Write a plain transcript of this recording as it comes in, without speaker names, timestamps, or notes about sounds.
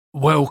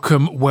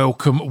Welcome,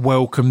 welcome,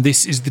 welcome.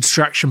 This is the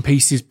Distraction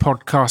Pieces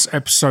podcast,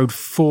 episode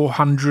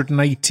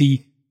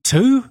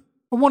 482.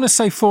 I want to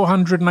say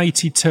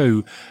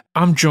 482.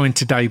 I'm joined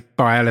today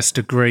by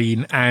Alistair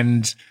Green,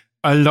 and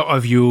a lot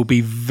of you will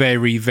be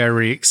very,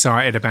 very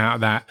excited about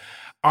that.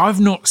 I've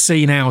not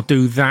seen Al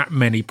do that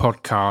many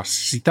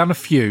podcasts. He's done a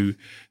few,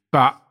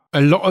 but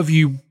a lot of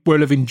you will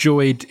have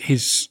enjoyed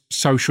his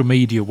social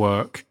media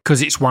work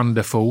because it's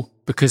wonderful,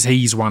 because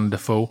he's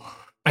wonderful.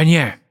 And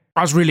yeah,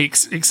 I was really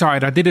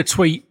excited. I did a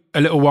tweet a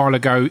little while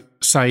ago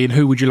saying,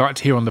 who would you like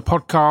to hear on the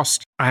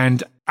podcast?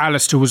 And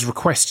Alistair was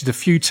requested a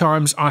few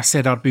times. I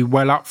said I'd be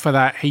well up for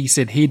that. He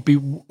said he'd be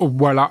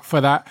well up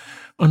for that.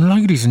 And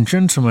ladies and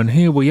gentlemen,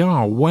 here we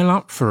are, well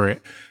up for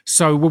it.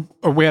 So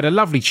we had a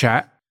lovely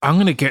chat. I'm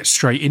going to get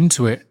straight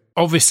into it.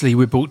 Obviously,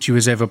 we're brought to you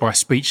as ever by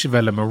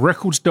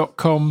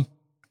SpeechDevelopmentRecords.com.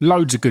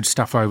 Loads of good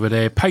stuff over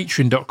there.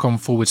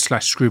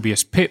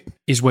 Patreon.com/ScroobiusPip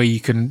is where you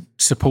can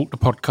support the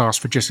podcast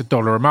for just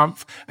 $1 a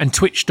month. And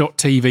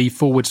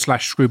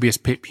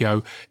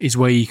Twitch.tv/ScroobiusPipyo is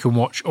where you can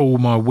watch all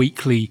my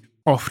weekly,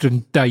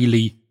 often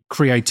daily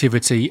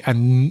creativity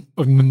and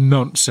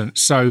nonsense.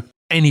 So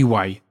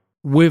anyway,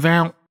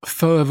 without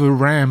further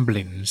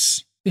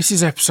ramblings, this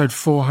is episode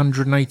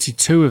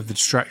 482 of the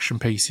Distraction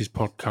Pieces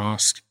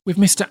podcast with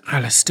Mr.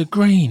 Alistair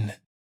Green.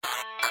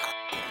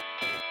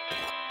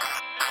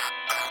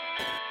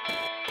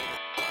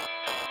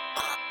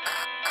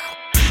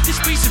 This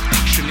piece of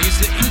fiction is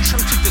the intro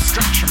to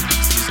Distraction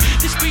Pieces.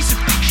 This piece of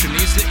fiction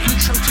is the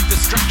intro to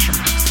Distraction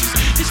Pieces.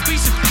 This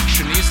piece of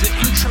fiction is the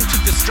intro to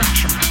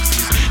Distraction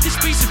Pieces. This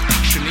piece of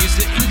fiction is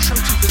the intro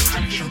to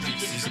Distraction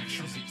Pieces.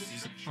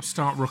 I'll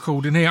start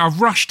recording here. I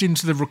rushed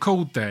into the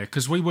record there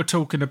because we were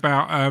talking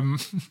about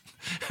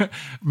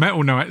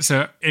Metal Nights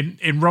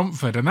in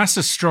Romford, and that's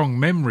a strong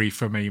memory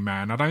for me,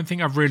 man. I don't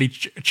think I've really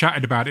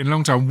chatted about it in a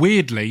long time.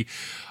 Weirdly,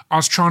 I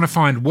was trying to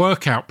find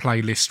workout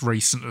playlists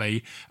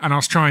recently, and I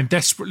was trying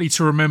desperately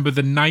to remember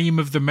the name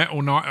of the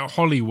Metal Night at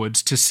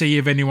Hollywood's to see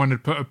if anyone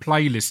had put a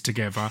playlist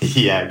together.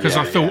 Because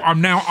I thought I'm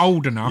now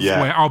old enough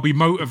where I'll be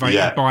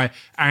motivated by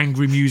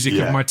angry music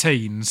of my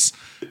teens.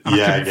 And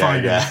I couldn't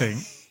find anything.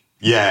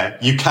 Yeah,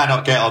 you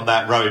cannot get on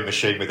that rowing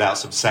machine without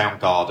some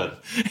Soundgarden.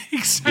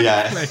 Exactly.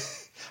 Yeah.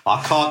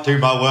 I can't do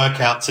my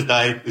workout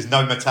today. There's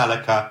no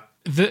Metallica.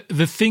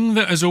 The thing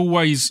that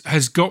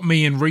has got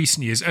me in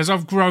recent years, as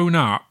I've grown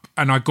up,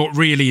 and I got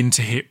really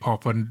into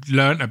hip-hop and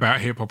learnt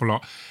about hip-hop a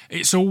lot,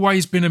 it's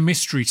always been a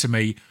mystery to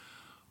me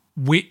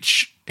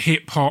which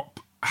hip-hop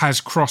has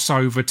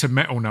crossover to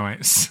Metal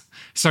Nights.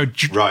 So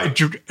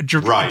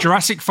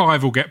Jurassic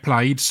 5 will get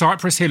played,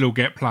 Cypress Hill will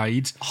get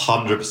played.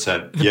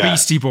 100%. The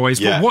Beastie Boys.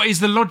 Yeah. But what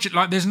is the logic?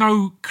 Like, there's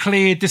no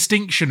clear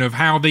distinction of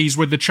how these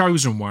were the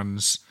chosen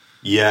ones.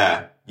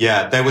 Yeah.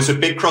 There was a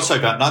big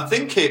crossover. And I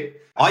think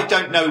I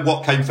don't know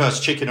what came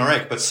first, chicken or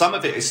egg, but some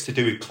of it is to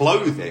do with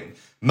clothing.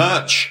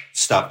 Merch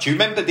stuff. Do you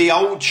remember the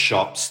old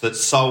shops that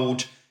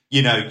sold,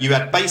 you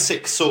had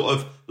basic sort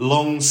of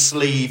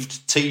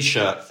long-sleeved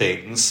T-shirt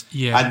things,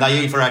 and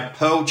they either had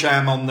Pearl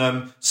Jam on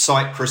them,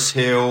 Cypress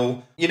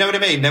Hill, you know what I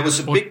mean? There was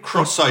a big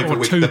crossover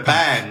with the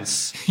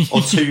bands, or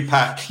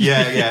Tupac,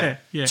 yeah.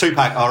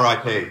 Tupac,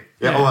 R.I.P.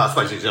 Yeah. Oh, I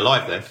suppose he's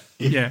alive then.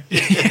 Yeah,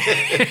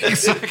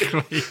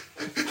 exactly.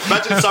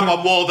 Imagine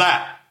someone wore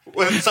that,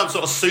 with some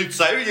sort of suit,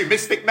 say, "Oh, you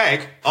Mystic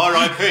Meg,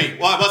 R.I.P.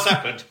 Why, what's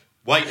happened?"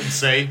 Wait and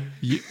see.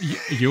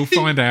 You'll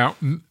find out.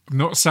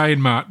 Not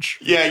saying much.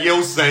 Yeah,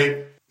 you'll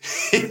see.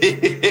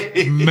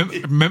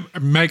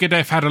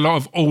 Megadeth had a lot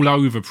of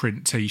all-over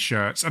print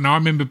T-shirts, and I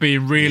remember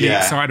being really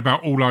excited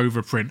about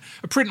all-over print.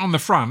 A print on the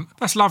front,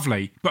 that's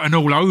lovely, but an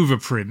all-over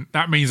print,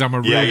 that means I'm a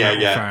real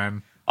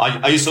fan.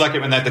 I used to like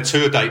it when they had the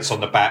tour dates on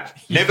the back.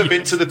 Never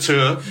been to the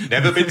tour.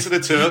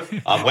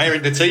 I'm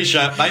wearing the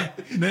T-shirt, mate.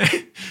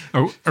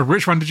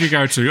 Which one did you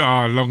go to?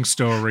 Long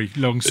story.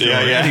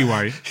 Yeah.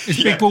 Anyway,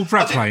 is Big Bald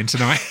Brett playing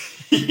tonight?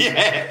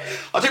 Yeah.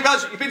 I didn't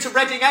realise you've been to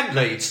Reading and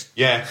Leeds.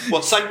 Yeah.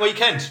 What, same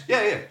weekend?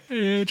 Yeah.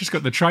 Yeah, just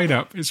got the train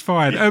up. It's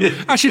fine.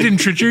 I should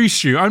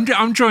introduce you.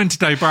 I'm joined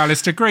today by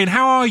Alistair Green.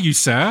 How are you,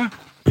 sir?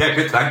 Yeah,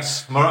 good,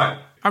 thanks. I'm all right.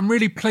 I'm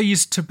really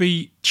pleased to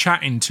be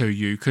chatting to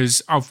you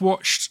because I've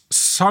watched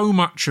so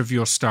much of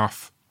your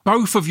stuff,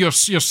 both of your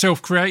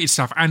self-created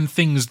stuff and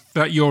things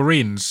that you're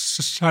in.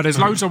 So there's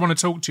loads I want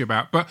to talk to you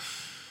about. But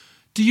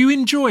do you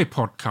enjoy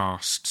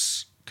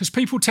podcasts? Because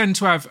people tend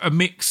to have a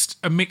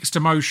mixed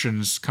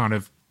emotions kind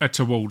of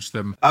towards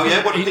them. Oh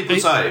yeah, what do people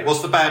say?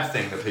 What's the bad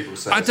thing that people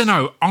say? I don't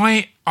know.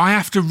 I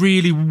have to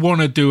really want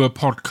to do a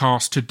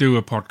podcast,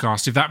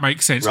 if that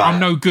makes sense. Right. I'm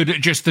no good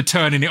at just the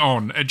turning it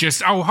on.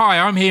 Just, oh, hi,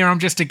 I'm here, I'm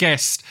just a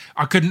guest.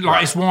 I couldn't,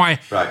 it's why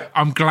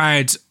I'm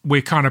glad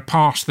we're kind of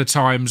past the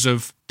times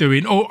of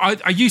doing, I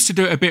used to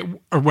do it a bit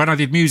when I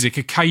did music.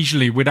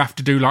 Occasionally we'd have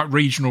to do like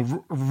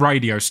regional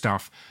radio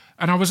stuff.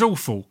 And I was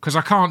awful because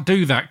I can't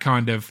do that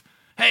kind of,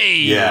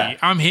 hey,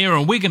 I'm here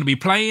and we're going to be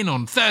playing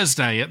on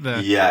Thursday at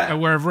the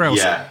wherever else.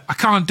 Yeah. I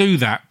can't do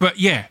that. But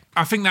yeah,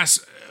 I think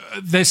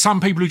there's some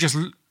people who just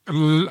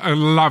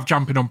love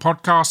jumping on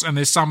podcasts, and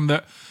there's some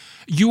that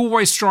you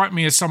always strike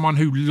me as someone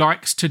who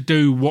likes to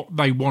do what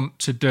they want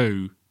to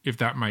do. if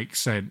that makes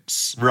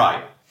sense.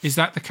 Right. Is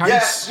that the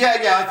case?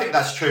 Yeah, I think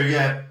that's true,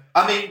 yeah.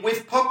 I mean,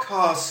 with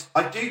podcasts,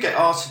 I do get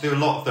asked to do a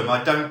lot of them.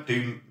 I don't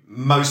do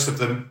most of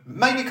them,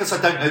 mainly because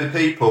I don't know the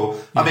people.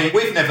 I mean,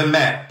 we've never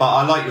met, but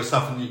I like your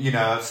stuff, and, you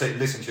know, I've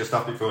listened to your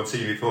stuff before and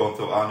seen you before and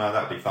thought, oh, no,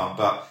 that'd be fun.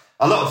 But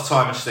a lot of the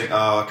time I just think,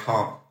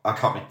 oh, I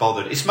can't be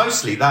bothered. It's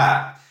mostly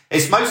that.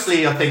 It's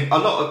mostly, I think, a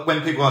lot of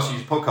when people ask you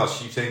to do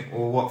podcasts, you think,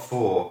 well, what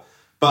for?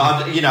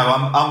 But,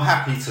 I'm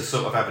happy to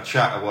sort of have a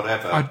chat or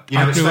whatever.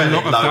 It's do a fairly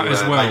lot of low that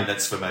as well.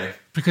 maintenance for me.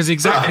 Because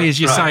exactly as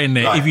you're saying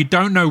there, if you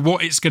don't know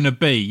what it's going to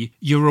be,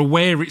 you're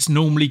aware it's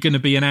normally going to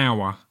be an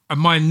hour. And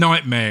my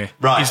nightmare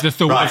is the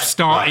thought of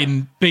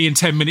starting, being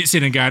 10 minutes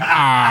in and going,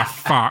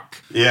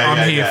 fuck.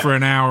 I'm here for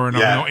an hour and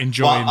I'm not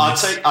enjoying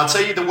this. I'll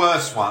tell you the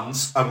worst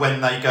ones are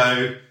when they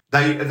go...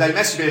 They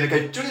message me and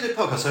they go, do you want to do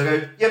a podcast? I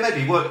go, yeah,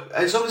 maybe. Well,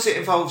 as long as it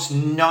involves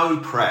no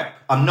prep.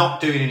 I'm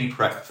not doing any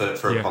prep for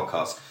a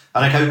podcast.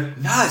 And I go,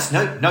 no, it's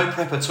no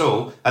prep at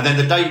all. And then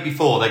the day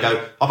before they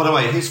go, oh, by the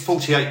way, here's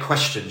 48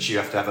 questions you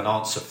have to have an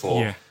answer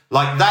for. Yeah.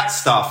 Like that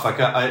stuff,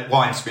 it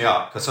winds me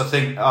up because I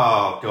think,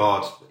 oh,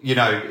 God,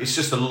 it's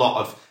just a lot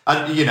of,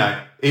 and,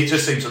 it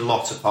just seems a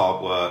lot of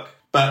hard work.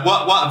 But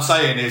what I'm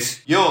saying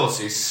is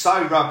yours is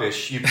so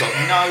rubbish. You've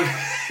got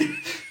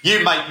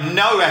you make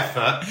no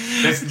effort.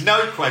 There's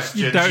no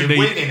questions. You're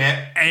winning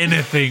it.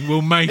 Anything.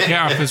 We'll make it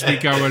up as we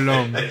go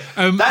along.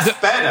 That's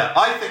better.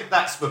 I think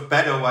that's the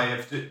better way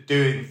of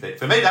doing things.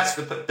 For me, that's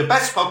the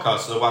best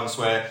podcasts are the ones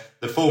where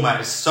the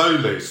format is so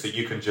loose that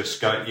you can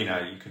just go, you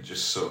can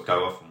just sort of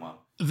go off on one.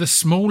 The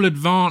small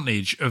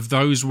advantage of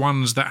those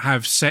ones that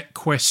have set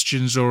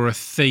questions or a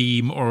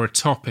theme or a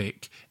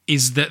topic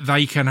is that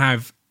they can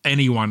have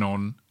anyone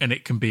on and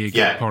it can be a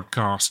good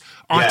podcast.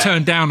 I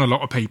turn down a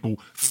lot of people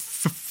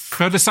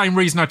for the same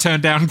reason I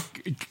turn down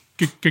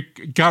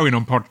going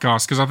on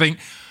podcasts, because I think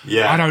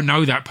I don't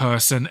know that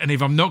person, and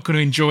if I'm not going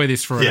to enjoy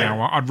this for an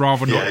hour, I'd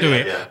rather not do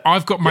it.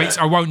 I've got mates,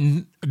 I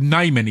won't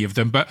name any of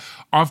them, but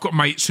I've got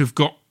mates who've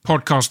got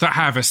podcasts that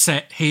have a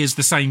set, here's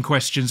the same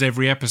questions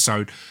every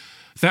episode,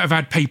 that have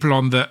had people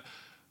on that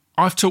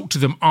I've talked to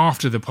them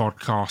after the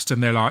podcast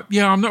and they're like,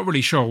 I'm not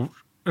really sure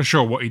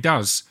what he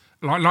does.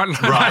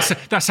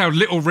 That's how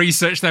little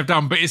research they've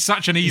done, but it's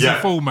such an easy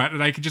format that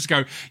they can just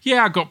go,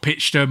 I got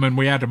pitched them and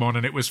we had them on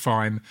and it was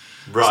fine.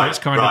 Right, so it's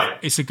kind of,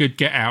 it's a good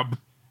get out.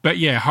 But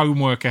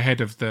homework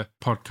ahead of the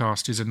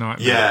podcast is a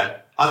nightmare. Yeah,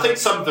 I think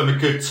some of them are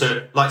good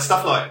to, like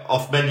stuff like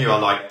Off Menu I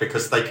like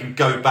because they can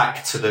go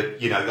back to they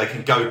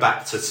can go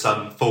back to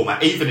some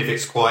format. Even if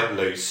it's quite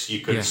loose,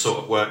 you can sort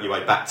of work your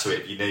way back to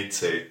it if you need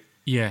to.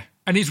 Yeah.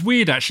 And it's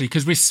weird, actually,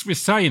 because we're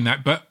saying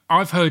that, but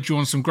I've heard you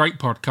on some great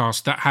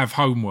podcasts that have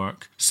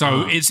homework.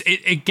 So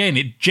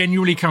it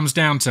genuinely comes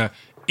down to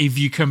if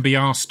you can be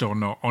asked or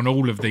not on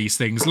all of these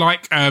things.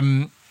 Like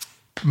Moon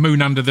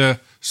Under the...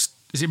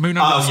 Is it Moon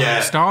Under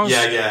the Stars?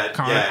 Yeah.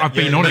 I've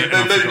been on it.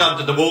 Moon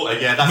Under the Water,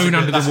 That's Moon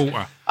Under the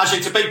Water.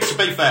 Actually, to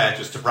be fair,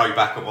 just to row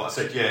back on what I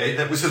said,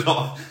 there wasn't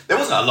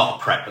a lot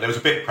of prep, but there was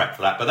a bit of prep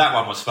for that. But that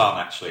one was fun,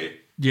 actually.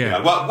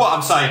 Yeah. What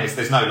I'm saying is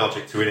there's no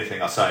logic to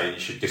anything I say. You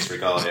should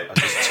disregard it.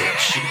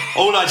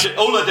 All I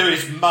do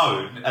is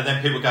moan, and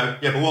then people go,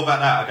 but what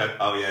about that? I go,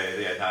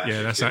 oh,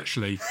 no. That's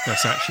actually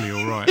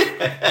all right.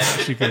 That's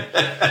actually good.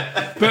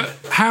 But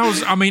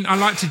I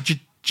like to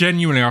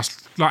genuinely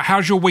ask, like,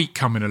 how's your week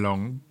coming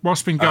along?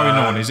 What's been going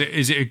on? Is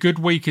it a good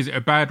week? Is it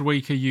a bad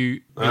week? Are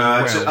you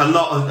well? A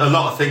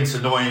lot of things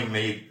annoying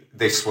me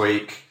this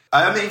week.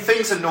 I mean,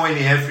 things annoy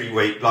me every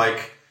week.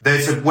 Like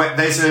there's a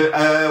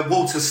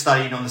water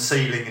stain on the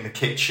ceiling in the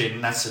kitchen.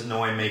 That's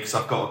annoying me because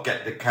I've got to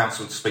get the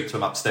council to speak to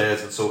them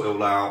upstairs and sort it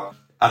all out.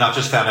 And I've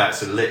just found out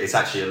it's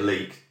actually a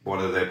leak. One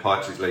of their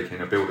pipes is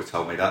leaking. A builder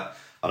told me that,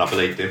 and I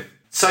believed him.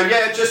 So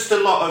just a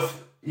lot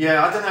of I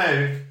don't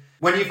know.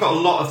 When you've got a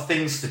lot of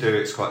things to do,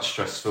 it's quite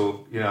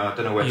stressful. I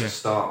don't know where to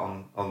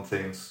start on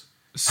things.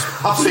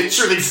 I've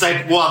literally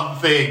said one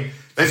thing.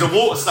 There's a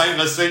water stain on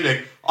the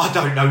ceiling. I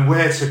don't know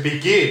where to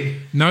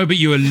begin. No, but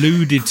you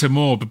alluded to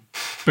more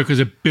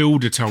because a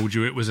builder told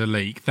you it was a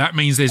leak. That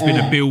means there's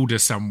been a builder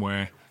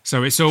somewhere.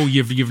 So it's all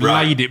you've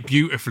laid it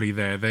beautifully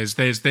there. There's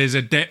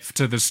a depth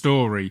to the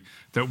story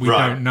that we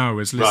don't know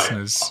as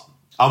listeners.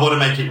 I want to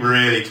make it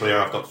really clear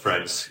I've got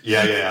friends.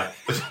 Yeah.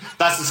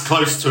 That's as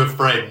close to a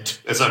friend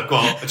as I've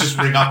got. I just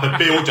ring up a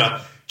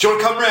builder. Do you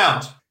want to come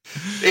round?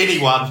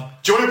 Anyone?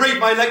 Do you want to read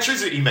my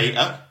electricity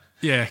meter?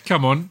 Yeah,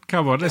 come on.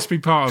 Let's be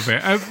part of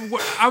it.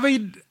 I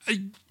mean,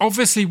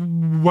 obviously,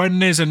 when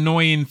there's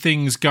annoying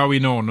things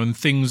going on and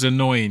things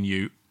annoying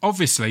you,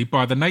 obviously,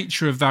 by the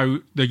nature of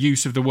the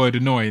use of the word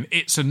annoying,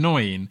 it's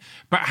annoying.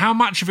 But how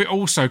much of it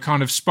also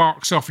kind of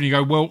sparks off and you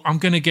go, well, I'm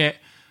going to get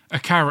a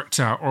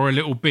character or a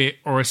little bit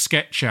or a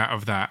sketch out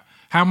of that?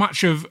 How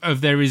much of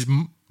there is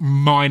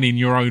mining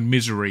your own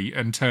misery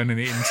and turning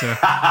it into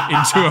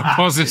a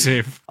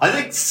positive? I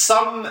think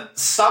some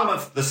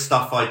of the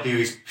stuff I do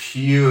is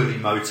purely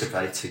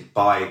motivated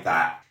by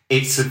that.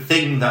 It's a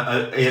thing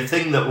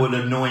that would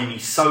annoy me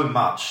so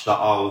much that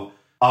I'll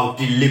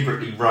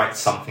deliberately write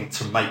something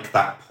to make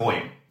that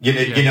point. You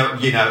know.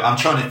 I'm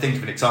trying to think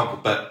of an example,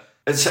 but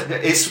It's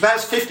about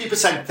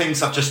 50%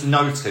 things I've just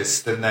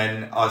noticed and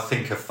then I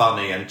think are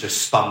funny and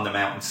just spun them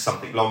out into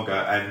something longer.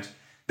 And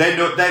they're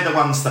the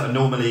ones that are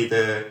normally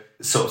the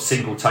sort of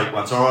single take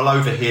ones. Or I'll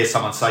overhear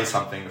someone say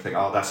something and think,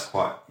 oh, that's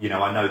quite,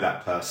 I know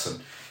that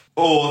person.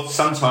 Or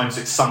sometimes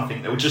it's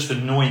something that will just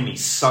annoy me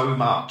so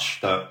much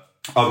that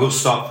I will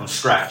start from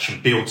scratch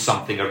and build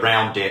something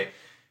around it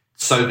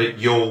so that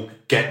you'll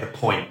get the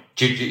point.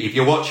 If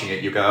you're watching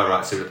it, you go, all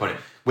right, see what the point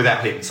is.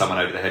 Without hitting someone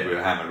over the head with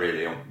a hammer,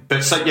 really.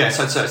 But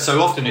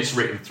so often it's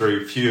written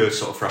through pure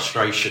sort of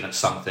frustration at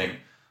something.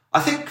 I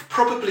think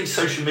probably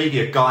social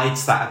media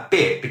guides that a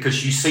bit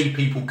because you see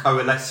people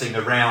coalescing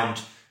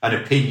around an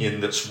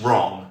opinion that's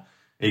wrong.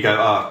 And you go,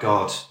 oh,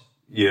 God,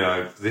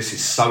 this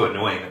is so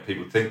annoying that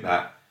people think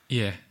that.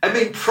 Yeah. I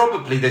mean,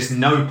 probably there's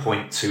no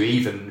point to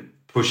even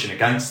pushing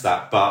against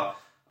that, but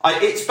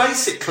it's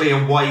basically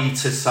a way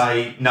to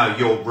say, no,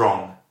 you're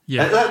wrong.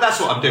 Yeah. That's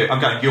what I'm doing. I'm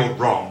going, you're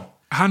wrong.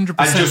 100%.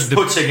 And just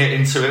putting it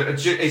into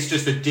it's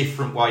just a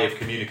different way of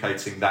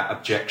communicating that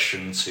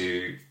objection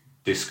to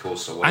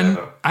discourse or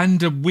whatever.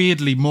 And a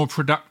weirdly more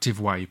productive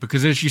way,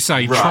 because as you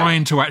say,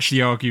 trying to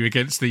actually argue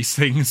against these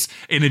things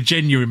in a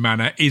genuine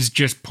manner is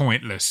just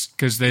pointless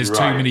because there's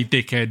too many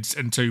dickheads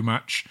and too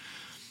much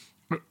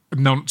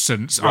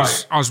nonsense.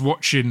 Right. I was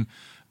watching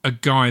a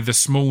guy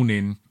this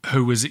morning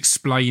who was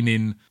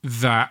explaining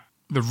that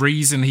the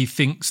reason he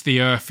thinks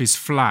the Earth is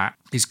flat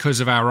is because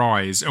of our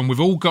eyes, and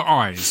we've all got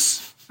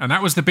eyes. And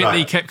that was the bit that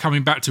he kept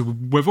coming back to.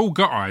 We've all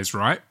got eyes,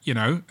 right?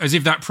 As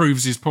if that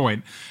proves his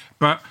point.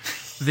 But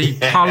the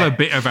colour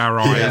bit of our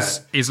eyes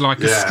is like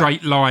a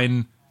straight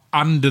line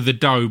under the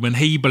dome, and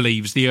he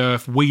believes the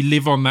Earth, we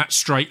live on that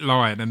straight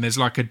line, and there's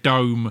like a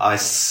dome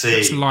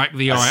that's like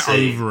the eye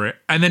over it.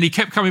 And then he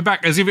kept coming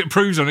back as if it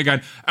proves on it,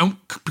 going,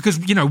 because,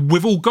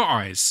 we've all got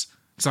eyes.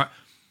 It's like,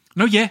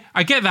 no, yeah,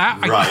 I get that.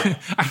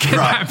 I get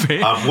that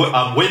bit.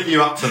 I'm with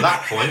you up to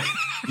that point.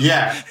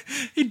 Yeah.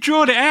 He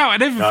drawed it out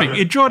and everything.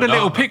 He drawed a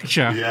little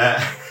picture.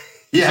 Yeah.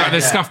 Yeah.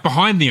 There's stuff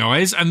behind the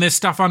eyes and there's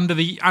stuff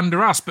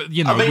under us, but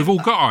we've all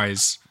got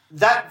eyes.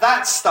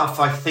 That stuff,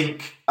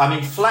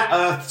 flat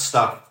Earth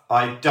stuff,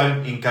 I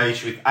don't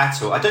engage with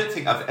at all. I don't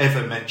think I've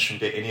ever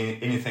mentioned it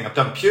in anything I've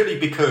done, purely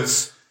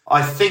because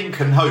I think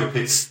and hope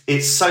it's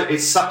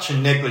such a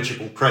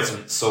negligible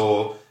presence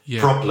or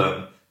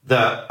problem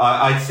that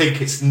I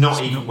think it's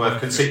not even worth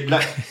considering.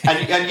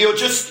 And you're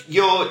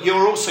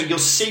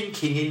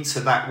sinking into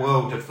that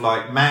world of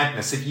like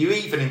madness. If you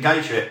even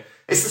engage with it,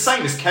 it's the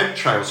same as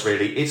chemtrails,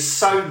 really. It's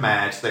so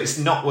mad that it's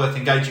not worth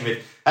engaging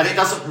with. And it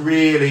doesn't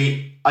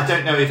really, I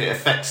don't know if it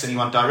affects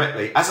anyone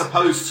directly, as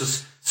opposed to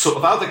sort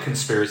of other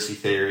conspiracy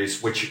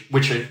theories, which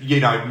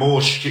are,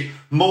 more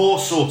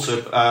sort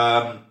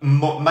of,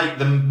 make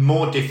them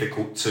more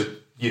difficult to,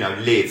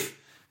 live.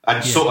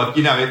 And sort of,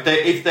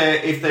 if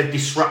they're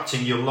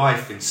disrupting your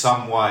life in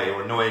some way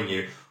or annoying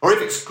you, or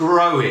if it's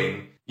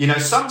growing,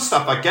 some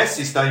stuff I guess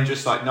is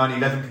dangerous, like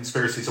 9/11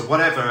 conspiracies or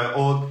whatever.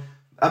 Or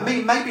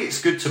maybe it's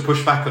good to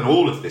push back on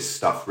all of this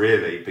stuff,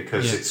 really,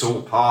 because it's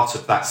all part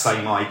of that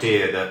same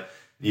idea that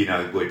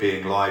we're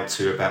being lied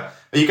to about.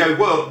 And you go,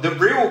 well, the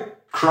real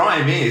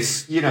crime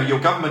is your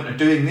government are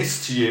doing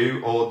this to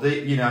you, or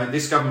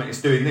this government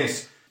is doing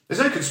this. There's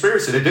no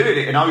conspiracy. They're doing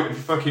it in open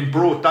fucking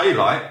broad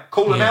daylight.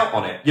 Call them out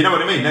on it. You know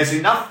what I mean? There's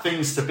enough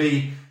things to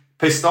be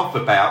pissed off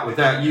about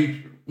without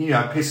you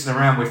pissing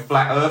around with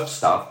flat Earth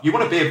stuff. You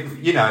want to be,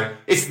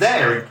 it's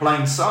there in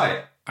plain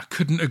sight. I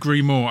couldn't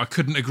agree more.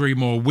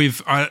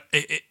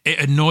 It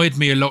annoyed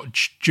me a lot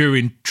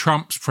during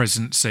Trump's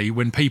presidency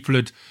when people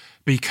would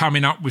be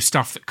coming up with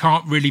stuff that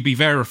can't really be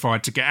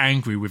verified to get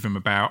angry with him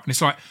about. And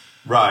it's like,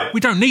 we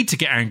don't need to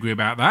get angry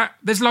about that.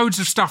 There's loads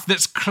of stuff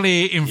that's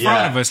clear in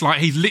front of us, like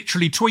he's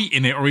literally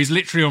tweeting it or he's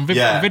literally on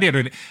video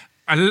doing it.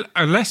 And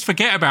let's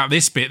forget about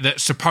this bit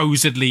that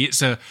supposedly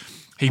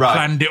he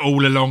planned it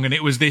all along and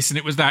it was this and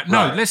it was that.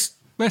 No,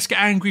 let's get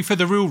angry for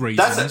the real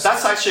reasons.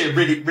 That's actually a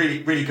really,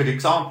 really, really good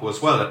example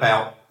as well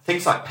about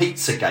things like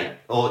Pizzagate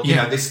or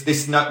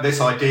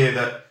this idea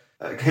that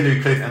Hillary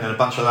Clinton and a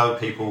bunch of other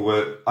people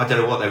were, I don't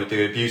know what they were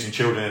doing, abusing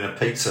children in a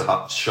Pizza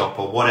Hut shop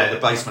or whatever,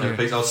 the basement of a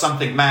pizza or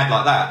something mad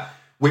like that,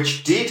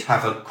 which did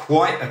have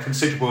quite a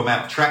considerable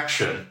amount of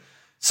traction,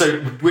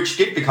 which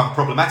did become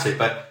problematic.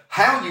 But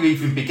how you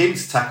even begin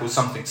to tackle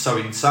something so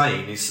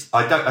insane is,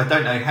 I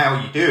don't know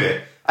how you do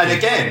it. And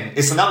again,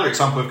 it's another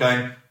example of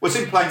going, well, it's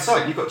in plain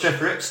sight. You've got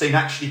Jeffrey Epstein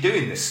actually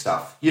doing this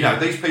stuff.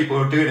 These people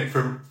are doing it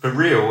for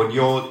real, and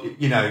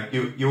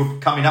you're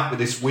coming up with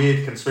this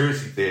weird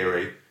conspiracy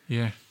theory.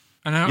 Yeah.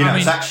 And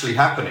it's actually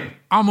happening.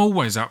 I'm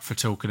always up for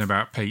talking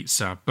about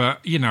pizza, but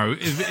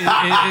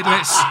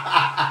let's.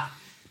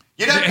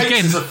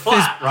 Pizzas are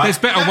flat, right? There's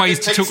better ways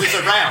to talk.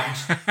 Pizzas around,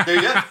 do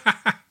you?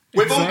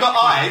 We've all got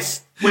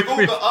eyes. We've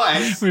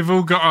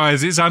all got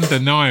eyes. It's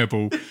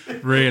undeniable,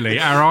 really.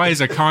 Our eyes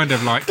are kind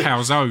of like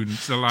calzones,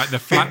 so like the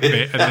flat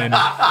bit, and then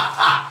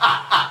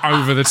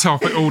over the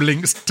top, it all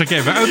links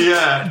together.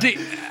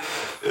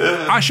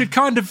 I should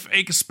kind of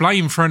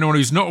explain for anyone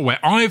who's not aware.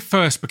 I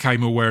first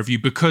became aware of you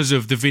because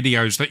of the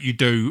videos that you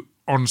do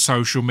on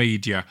social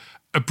media.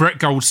 Brett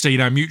Goldstein,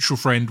 our mutual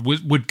friend,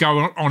 would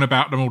go on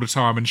about them all the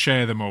time and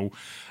share them all.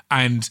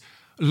 And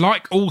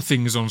like all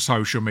things on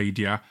social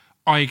media,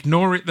 I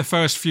ignore it the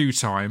first few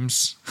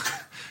times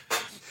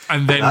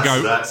and then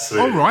that's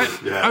really all right,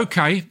 good, yeah.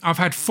 okay, I've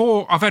had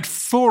four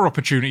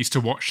opportunities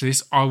to watch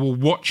this. I will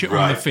watch it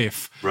on the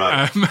fifth.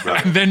 Right.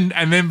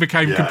 And then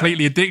became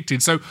completely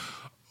addicted. So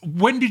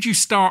when did you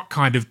start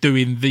kind of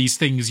doing these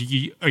things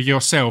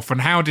yourself, and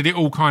how did it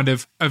all kind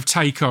of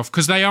take off?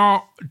 Because they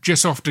are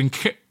just often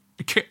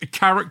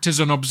characters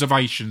and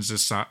observations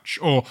as such,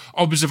 or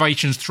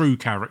observations through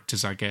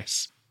characters, I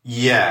guess.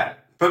 Yeah,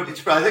 but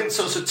I think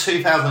sort of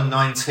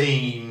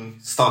 2019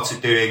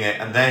 started doing it,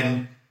 and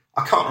then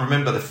I can't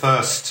remember the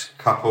first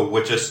couple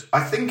were just,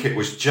 I think it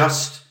was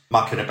just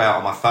mucking about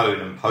on my phone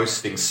and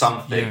posting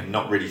something,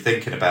 not really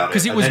thinking about it.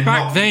 Because it was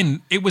back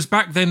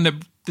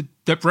then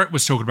that Brett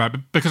was talking about,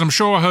 because I'm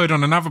sure I heard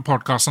on another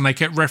podcast and they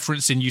kept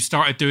referencing you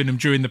started doing them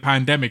during the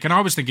pandemic, and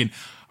I was thinking,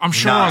 I'm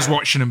sure I was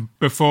watching them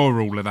before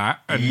all of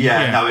that. And,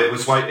 no, it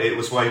was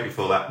way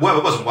before that. Well,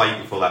 it wasn't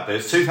way before that, but it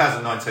was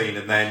 2019,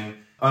 and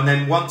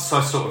then once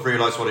I sort of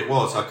realised what it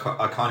was,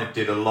 I kind of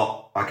did a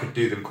lot. I could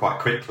do them quite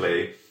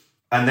quickly,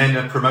 and then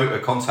a promoter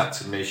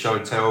contacted me, show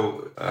and tell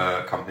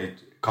company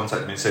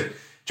contacted me and said,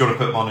 "Do you want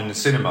to put them on in the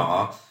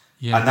cinema?"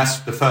 Yeah. And that's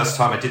the first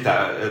time I did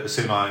that at the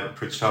cinema,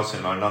 Prince Charles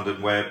Cinema in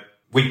London, where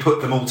we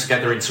put them all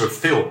together into a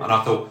film. And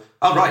I thought,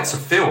 oh, right, it's a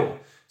film.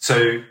 So,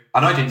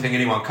 and I didn't think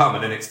anyone would come,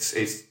 and then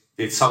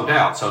it's sold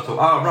out. So I thought,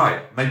 oh,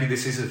 right, maybe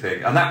this is a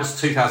thing. And that was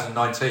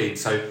 2019.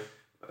 So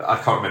I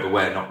can't remember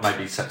when, not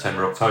maybe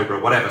September, October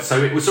or whatever.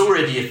 So it was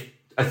already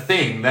a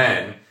thing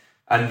then.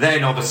 And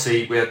then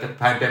obviously we had the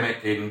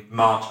pandemic in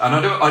March. And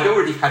I'd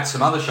already had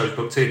some other shows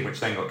booked in, which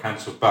then got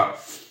cancelled. But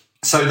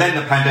so then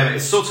the pandemic,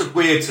 it's sort of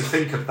weird to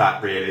think of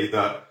that really,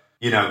 that,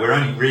 you know, we're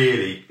only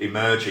really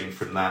emerging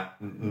from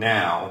that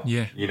now.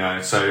 Yeah. You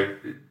know, so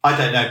I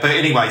don't know. But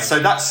anyway, so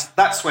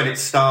that's when it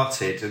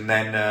started. And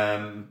then,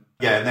 and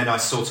then I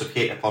sort of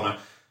hit upon a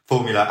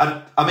formula.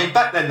 And I mean,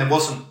 back then there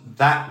wasn't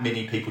that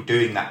many people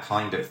doing that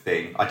kind of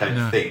thing, I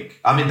don't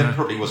think. I mean, there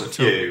probably was a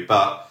few,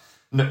 but,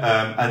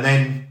 and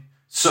then,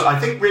 so I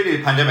think really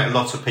the pandemic, a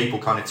lot of people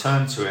kind of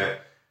turned to it.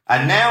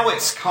 And now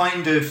it's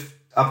kind of,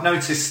 I've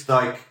noticed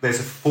like there's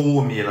a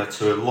formula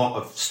to a lot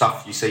of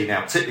stuff you see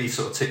now, particularly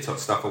sort of TikTok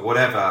stuff or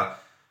whatever,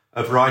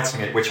 of writing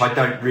it, which I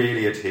don't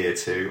really adhere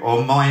to.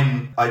 Or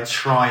mine, I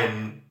try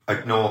and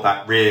ignore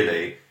that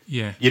really.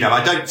 Yeah. You know,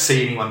 I don't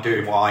see anyone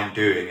doing what I'm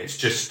doing. It's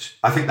just,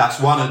 I think that's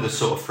one of the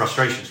sort of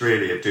frustrations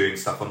really of doing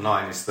stuff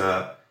online is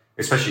that,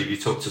 especially if you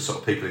talk to sort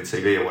of people in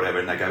TV or whatever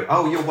and they go,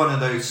 oh, you're one of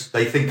those,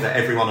 they think that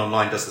everyone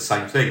online does the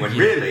same thing. When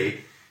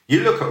really,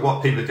 you look at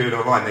what people are doing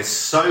online, there's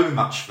so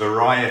much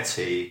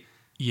variety.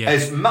 Yeah.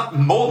 There's much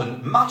more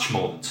than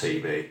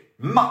TV.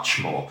 Much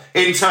more.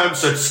 In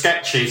terms of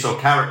sketches or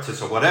characters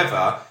or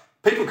whatever,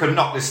 people can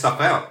knock this stuff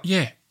out.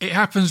 Yeah, it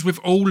happens with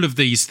all of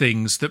these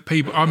things that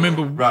people... I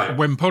remember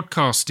when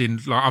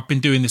podcasting, like I've been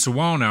doing this a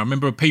while now, I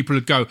remember people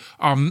would go,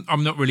 I'm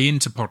not really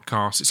into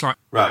podcasts. It's like,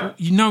 well,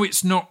 you know,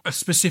 it's not a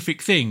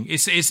specific thing.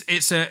 It's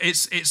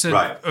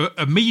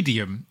a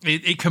medium.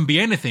 It can be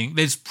anything.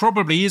 There's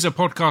probably is a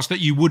podcast that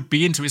you would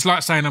be into. It's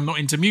like saying I'm not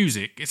into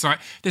music. It's like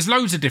there's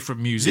loads of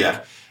different music.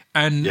 Yeah.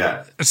 And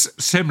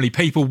similarly,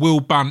 people will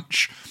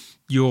bunch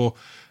your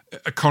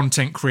a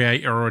content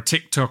creator or a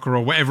TikToker or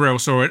whatever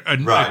else, or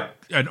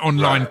an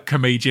online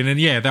comedian,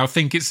 and they'll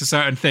think it's a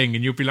certain thing,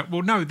 and you'll be like,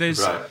 well, no,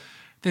 there's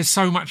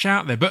so much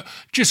out there. But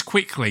just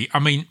quickly, I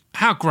mean,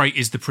 how great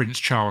is the Prince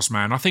Charles,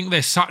 man? I think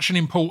they're such an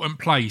important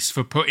place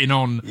for putting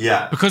on,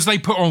 because they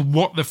put on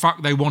what the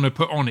fuck they want to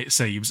put on, it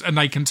seems, and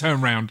they can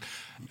turn around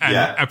and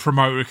a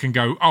promoter can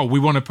go, oh, we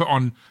want to put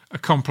on a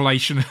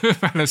compilation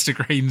of Alistair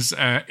Green's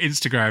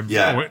Instagram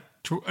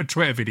or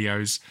Twitter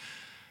videos.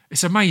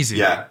 It's amazing.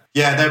 Yeah,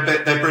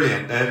 they're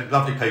brilliant. They're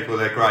lovely people.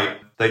 They're great.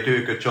 They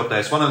do a good job there.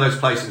 It's one of those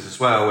places as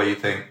well where you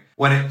think,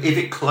 if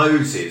it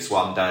closes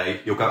one day,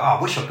 you'll go, oh,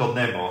 I wish I'd gone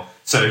there more.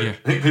 So I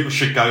think people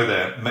should go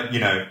there.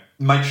 You know,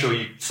 make sure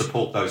you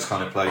support those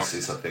kind of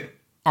places, I think.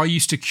 I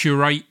used to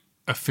curate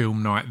a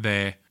film night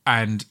there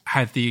and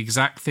had the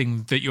exact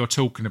thing that you're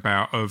talking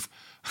about of,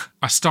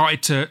 I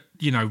started to,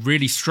 you know,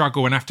 really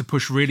struggle and have to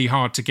push really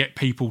hard to get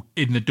people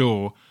in the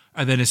door.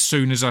 And then as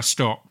soon as I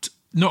stopped,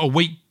 not a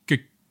week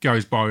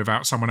goes by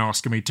without someone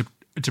asking me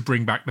to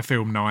bring back the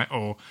film night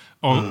or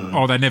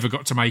they never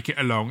got to make it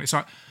along. It's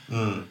like,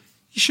 you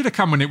should have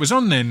come when it was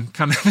on then,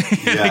 kind of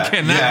thing.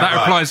 Again, that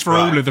applies for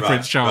all of the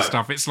Prince Charles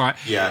stuff. It's like,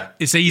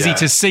 it's easy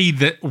to see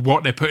that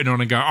what they're putting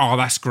on and go, oh,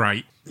 that's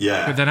great.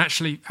 Yeah. But then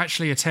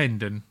actually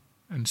attend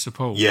and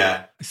support.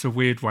 Yeah. It's a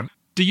weird one.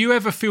 Do you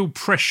ever feel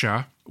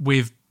pressure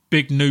with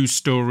big news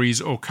stories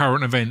or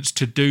current events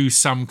to do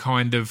some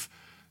kind of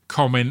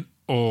comment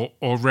or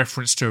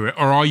reference to it?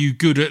 Or are you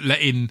good at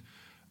letting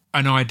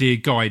an idea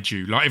guide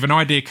you? Like if an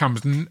idea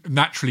comes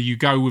naturally, you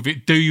go with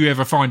it. Do you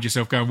ever find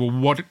yourself going,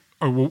 well,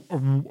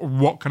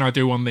 what can I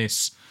do on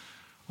this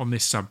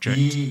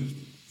subject?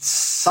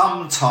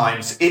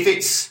 Sometimes, if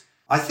it's,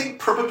 I think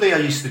probably I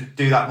used to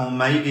do that more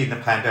maybe in the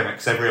pandemic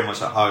because everyone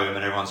was at home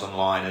and everyone's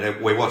online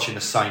and we're watching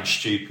the same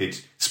stupid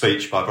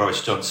speech by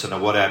Boris Johnson or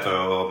whatever,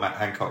 or Matt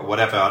Hancock or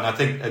whatever. And I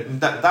think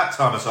at that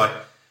time I was like,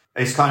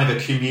 it's kind of a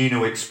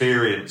communal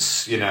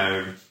experience, you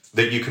know,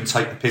 that you can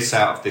take the piss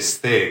out of this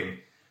thing.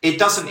 It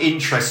doesn't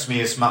interest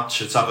me as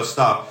much as other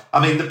stuff.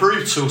 I mean, the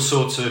brutal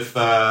sort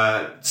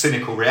of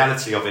cynical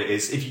reality of it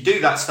is if you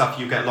do that stuff,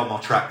 you get a lot more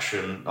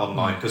traction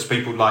online because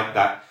people like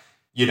that,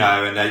 you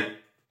know,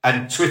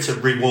 and Twitter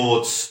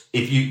rewards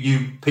if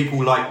you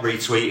people like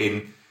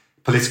retweeting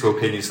political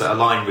opinions that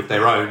align with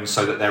their own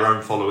so that their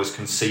own followers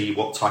can see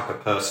what type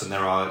of person they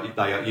are,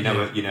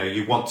 you know,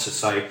 you want to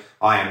say,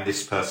 I am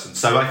this person.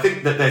 So I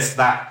think that there's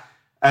that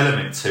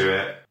element to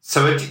it.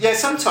 So yeah,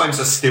 sometimes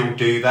I still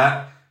do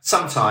that.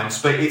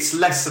 Sometimes, but it's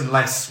less and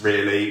less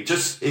really.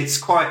 Just it's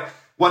quite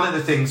one of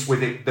the things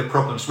with it. The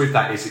problems with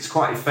that is it's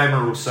quite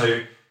ephemeral.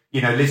 So you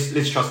know,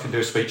 Liz Truss can do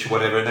a speech or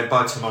whatever, and then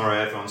by tomorrow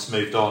everyone's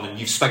moved on, and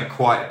you've spent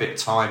quite a bit of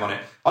time on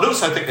it. I'd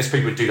also think there's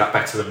people who do that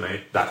better than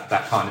me, that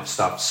kind of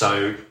stuff.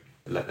 So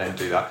let them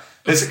do that.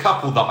 There's a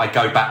couple that I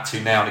go back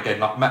to now and again,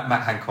 like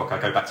Matt Hancock.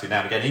 I go back to now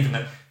and again, even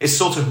though it's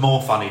sort of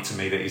more funny to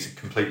me that he's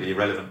completely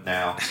irrelevant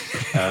now.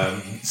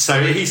 So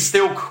he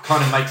still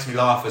kind of makes me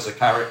laugh as a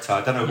character.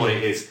 I don't know what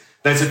it is.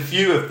 There's a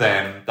few of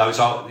them, those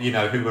are, you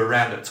know, who were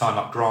around at the time,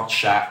 like Grant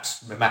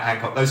Shapps, Matt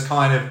Hancock, those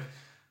kind of,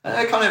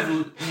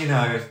 you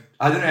know,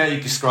 I don't know how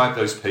you describe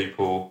those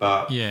people,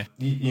 but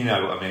you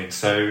know what I mean.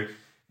 So,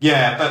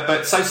 yeah,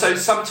 but so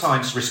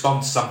sometimes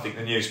respond to something in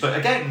the news. But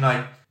again,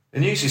 like, the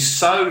news is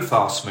so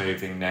fast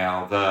moving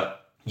now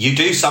that you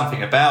do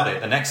something about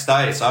it, the next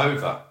day it's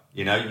over.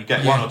 You know, you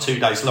get 1 or 2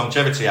 days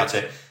longevity out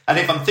of it. And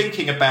if I'm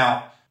thinking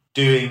about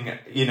doing,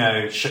 you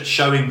know,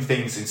 showing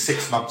things in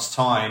 6 months'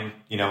 time,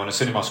 you know, on a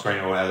cinema screen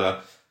or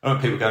whatever, I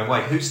want people going,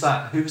 wait, who's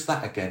that? Who was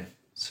that again?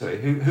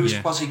 Sorry, who's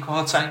Kwasi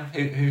Kwarteng?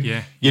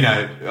 Who? You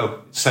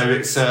know, so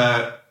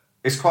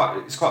it's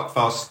quite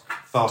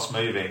fast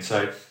moving.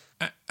 So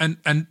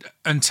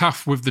and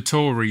tough with the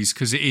Tories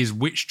because it is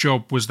which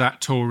job was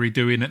that Tory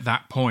doing at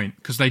that point?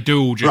 Because they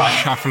do all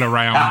just shuffle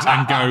around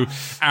and go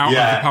out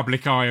of the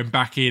public eye and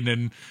back in,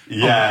 and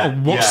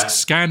what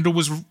scandal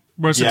was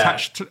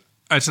attached to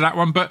that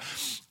one. But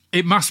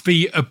it must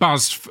be a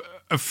buzz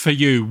for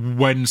you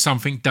when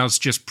something does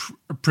just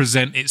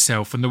present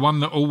itself. And the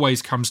one that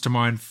always comes to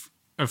mind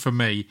for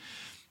me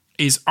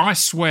is I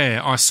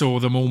swear I saw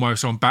them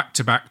almost on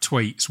back-to-back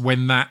tweets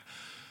when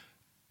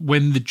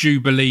the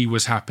Jubilee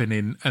was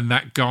happening and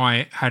that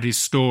guy had his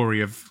story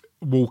of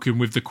walking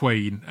with the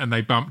Queen and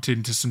they bumped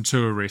into some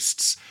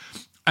tourists,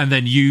 and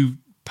then you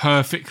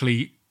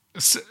perfectly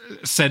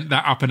sent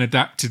that up and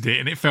adapted it,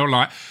 and it felt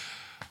like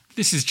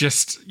this is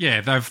just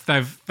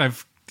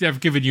they've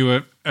given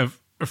you a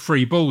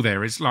free ball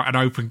there. It's like an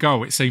open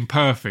goal. It seemed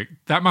perfect.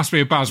 That must be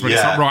a buzz when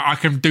it's like, right, I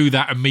can do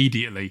that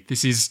immediately.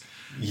 This is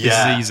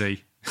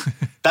easy.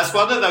 That's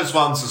one of those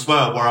ones as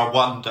well where I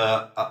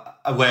wonder,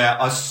 where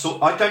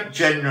I don't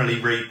generally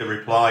read the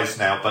replies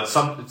now, but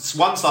some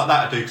ones like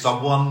that I do because I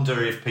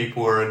wonder if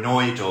people are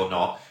annoyed or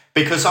not.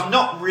 Because I'm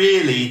not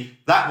really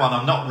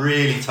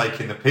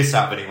taking the piss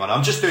out of anyone.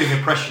 I'm just doing an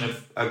impression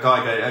of a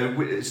guy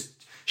going,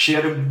 she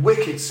had a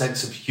wicked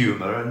sense of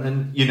humour, and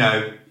then, you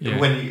know,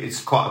 when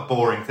it's quite a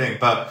boring thing.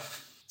 But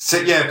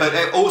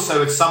but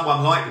also with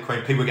someone like the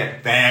Queen, people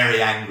get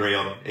very angry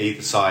on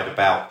either side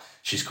about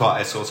she's quite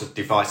a sort of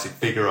divisive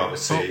figure,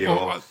 obviously.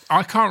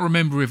 I can't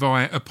remember if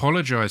I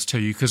apologised to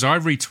you because I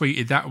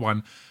retweeted that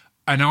one,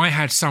 and I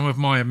had some of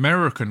my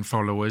American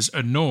followers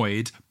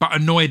annoyed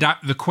at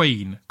the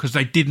Queen because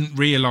they didn't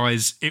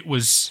realise it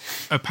was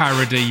a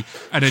parody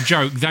and a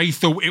joke. They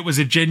thought it was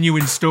a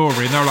genuine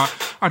story, and they were like,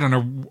 I don't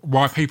know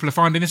why people are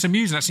finding this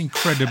amusing. That's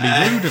incredibly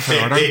rude of her.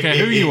 I don't care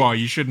who you are.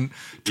 You shouldn't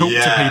talk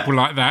to people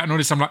like that and all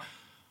this. I'm like,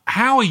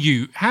 how are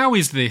you? How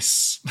is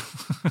this?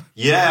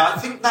 I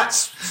think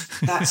that's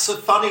a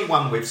funny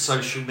one with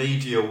social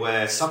media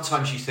where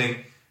sometimes you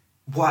think,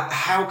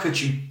 how could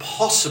you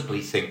possibly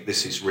think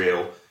this is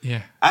real?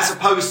 Yeah. As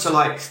opposed to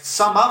like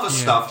some other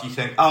stuff, you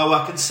think,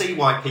 I can see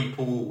why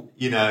people,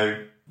 you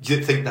know,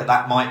 you think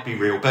that might be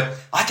real. But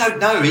I don't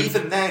know.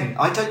 Even then,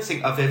 I don't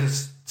think I've ever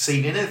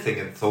seen anything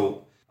and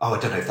thought, I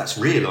don't know if that's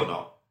real or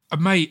not.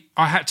 Mate,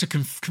 I had to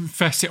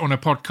confess it on a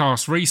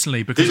podcast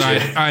recently because I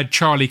had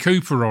Charlie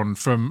Cooper on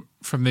from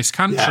this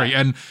country,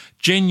 and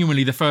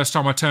genuinely the first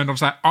time I turned on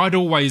that, I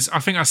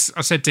think I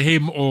said to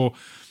him or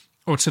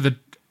to the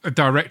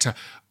director,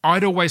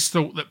 I'd always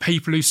thought that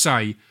people who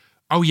say,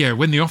 oh yeah,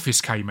 when The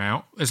Office came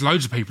out, there's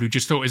loads of people who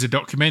just thought it was a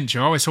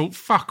documentary. I always thought,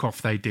 fuck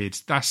off, they did.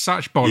 That's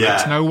such bollocks.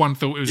 Yeah. No one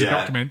thought it was a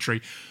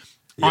documentary.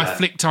 Yeah. I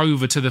flicked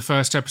over to the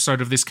first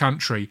episode of This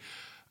Country,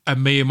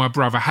 and me and my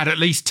brother had at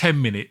least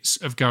 10 minutes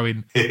of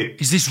going,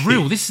 is this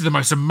real? This is the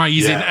most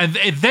amazing. Yeah.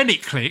 And then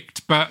it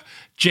clicked, but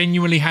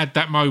genuinely had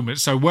that moment.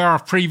 So where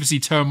I've previously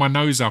turned my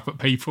nose up at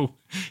people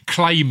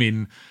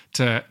claiming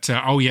to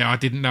oh yeah, I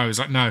didn't know. It's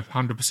like, no,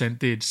 100%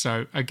 did.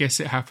 So I guess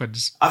it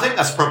happens. I think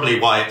that's probably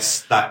why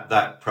it's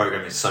that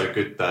program is so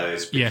good though,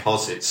 is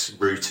because it's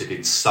rooted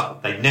in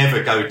they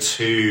never go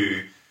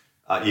too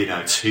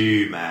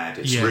too mad.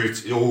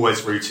 It's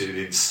always rooted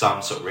in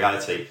some sort of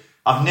reality.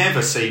 I've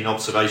never seen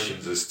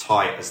observations as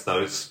tight as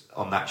those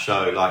on that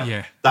show.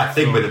 Like that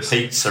thing with the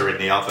pizza in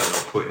the oven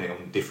or putting it on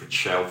a different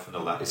shelf and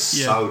all that is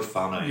so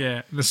funny.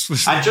 Yeah,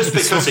 and just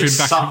because it's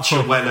such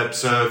a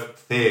well-observed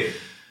thing,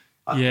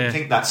 I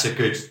think that's a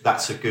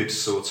good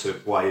sort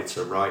of way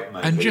to write.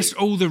 Maybe. And just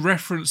all the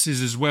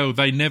references as well.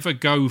 They never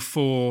go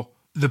for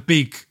the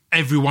big.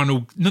 Everyone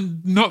will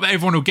not that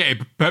everyone will get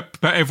it, but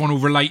everyone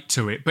will relate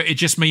to it. But it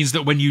just means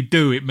that when you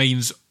do, it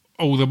means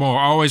all the more.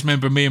 I always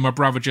remember me and my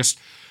brother just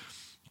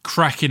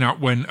cracking up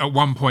when at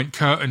one point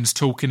Curtin's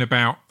talking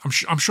about.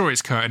 I'm sure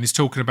it's Curtin. He's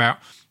talking about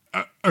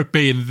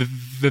being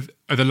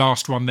the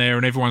last one there,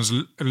 and everyone's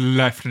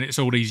left, and it's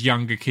all these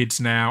younger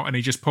kids now. And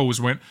he just paused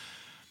and went,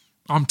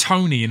 "I'm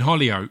Tony in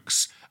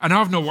Hollyoaks." And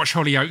I've not watched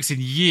Hollyoaks in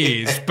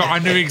years, but I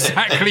knew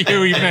exactly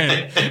who he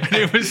meant. And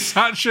it was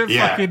such a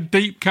fucking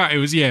deep cut. It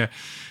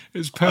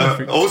was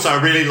perfect. Also,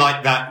 I really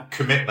like that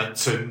commitment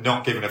to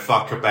not giving a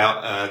fuck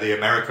about the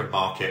American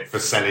market for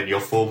selling your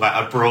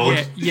format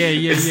abroad.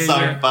 It's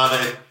so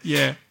funny.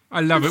 Yeah,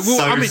 I love it.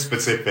 Well,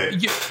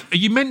 specific.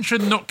 You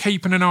mentioned not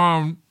keeping an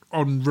eye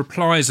on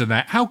replies and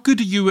that. How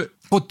good are you at,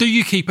 or do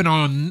you keep an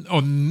eye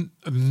on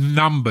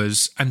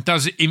numbers, and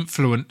does it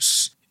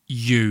influence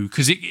you?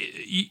 Because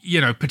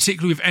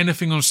particularly with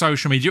anything on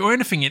social media or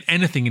anything in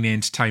the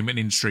entertainment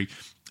industry,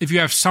 if you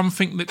have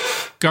something that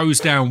goes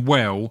down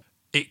well,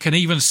 it can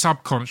even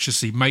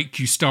subconsciously make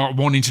you start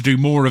wanting to do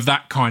more of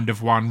that kind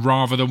of one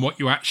rather than what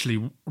you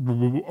actually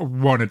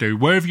want to do.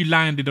 Where have you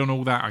landed on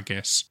all that, I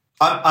guess?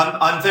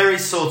 I'm very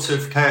sort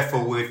of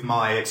careful with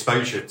my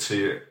exposure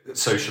to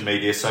social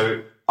media,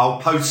 so I'll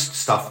post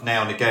stuff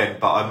now and again,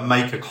 but I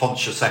make a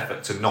conscious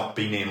effort to not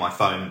be near my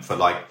phone for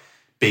like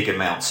big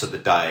amounts of the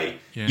day.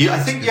 I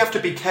think you have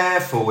to be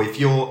careful if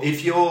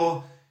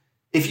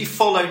you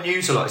follow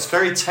news a lot. It's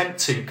very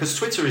tempting because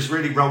Twitter is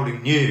really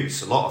rolling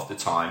news a lot of the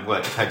time. Well,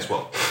 it depends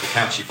what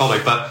accounts you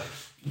follow, but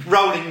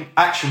rolling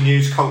actual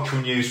news,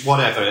 cultural news,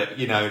 whatever,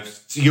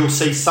 you'll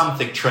see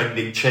something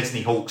trending,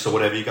 Chesney Hawks or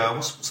whatever. You go,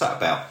 what's that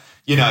about?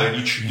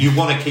 And you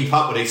want to keep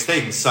up with these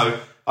things. So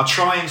I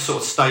try and sort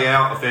of stay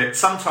out of it.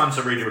 Sometimes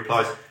I read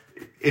replies.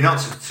 In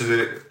answer to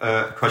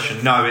the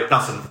question, no, it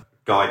doesn't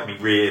guide me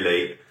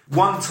really.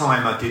 One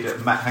time I did a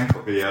Matt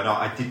Hancock video, and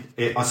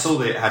I saw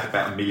that it had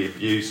about 1 million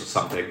views or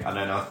something, and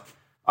then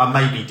I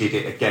maybe did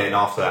it again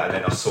after that, and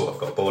then I sort of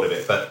got bored of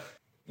it. But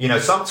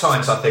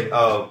sometimes I think,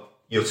 oh,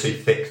 you're too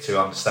thick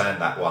to understand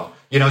that one.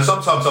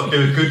 Sometimes I'll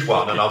do a good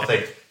one, and I'll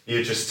think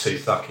you're just too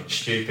fucking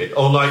stupid.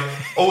 Or like,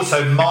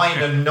 also mine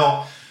are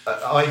not.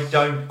 I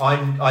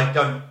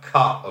don't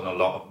cut on a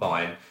lot of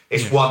mine.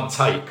 It's one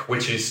take,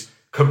 which is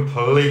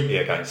completely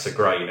against the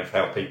grain of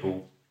how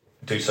people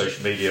do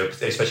social media,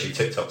 especially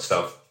TikTok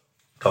stuff.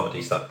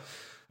 Comedy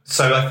stuff.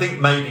 So I think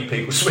maybe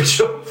people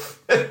switch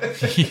off. I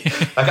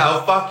go,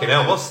 oh fucking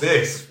hell, what's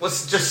this?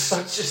 What's just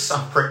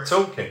some prick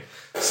talking?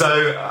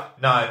 So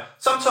no.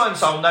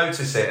 Sometimes I'll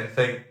notice it and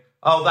think,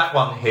 oh, that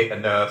one hit a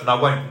nerve, and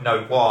I won't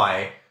know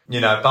why.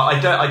 But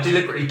I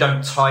deliberately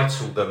don't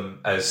title them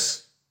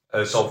as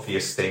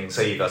obvious things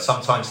either.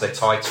 Sometimes they're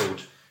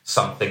titled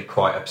something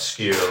quite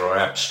obscure or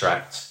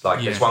abstract.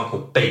 Like there's one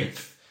called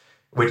Beef,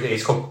 which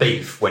is called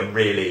Beef when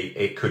really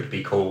it could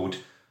be called,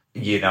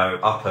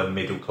 upper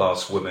middle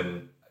class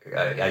woman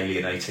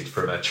alienated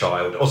from her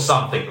child or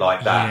something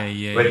like that.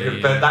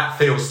 But that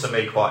feels to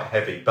me quite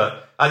heavy.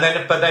 But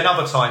then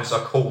other times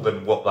I call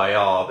them what they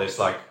are. There's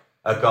like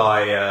a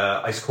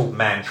guy, it's called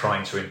Man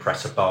Trying to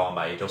Impress a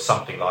Barmaid or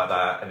something like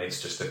that, and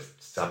it's just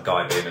some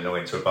guy being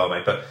annoying to a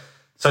barmaid. But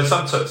so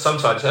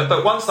sometimes,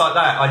 but ones like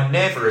that, I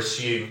never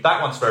assumed.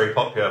 That one's very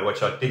popular,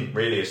 which I didn't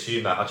really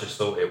assume that. I just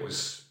thought it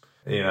was.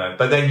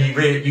 But then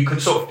you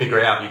can sort of figure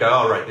it out. You go,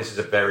 oh, right, this is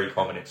a very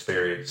common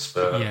experience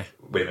for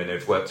women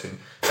who've worked in.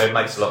 It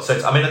makes a lot of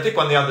sense. I mean, I did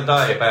one the other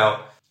day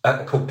about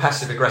called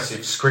Passive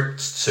Aggressive Script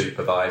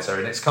Supervisor,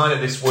 and it's kind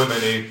of this woman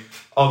who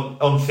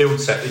on field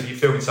set, if you're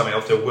filming something,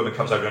 often a woman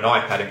comes over an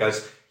iPad and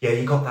goes, yeah,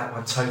 you got that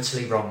one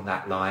totally wrong,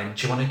 that line.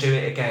 Do you want to do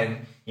it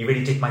again? You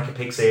really did make a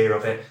pig's ear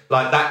of it,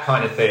 like that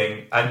kind of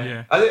thing.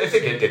 And I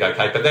think it did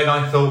okay. But then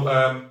I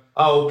thought.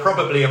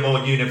 Probably a more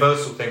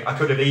universal thing. I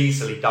could have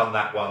easily done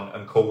that one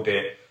and called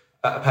it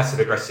a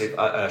passive-aggressive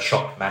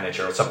shop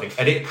manager or something,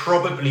 and it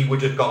probably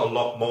would have got a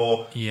lot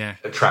more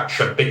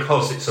attraction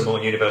because it's a more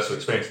universal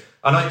experience.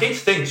 And I did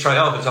think straight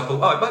afterwards, I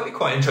thought, it might be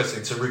quite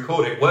interesting to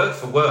record it word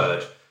for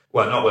word.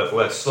 Well, not word for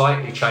word,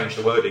 slightly change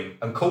the wording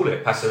and call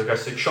it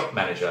passive-aggressive shop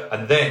manager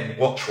and then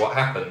watch what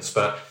happens.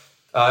 But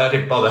I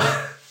didn't bother.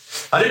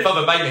 I didn't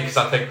bother mainly because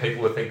I think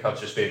people would think I'm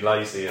just being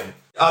lazy. And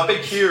I've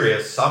been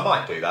curious. I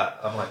might do that.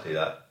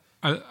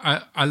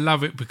 I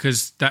love it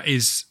because that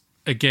is,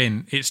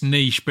 again, it's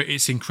niche, but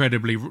it's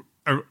incredibly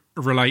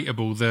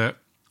relatable. That,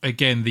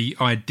 again, the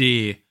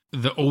idea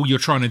that all you're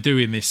trying to do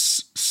in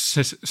this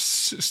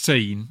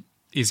scene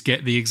is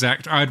get the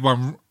exact... I had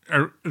one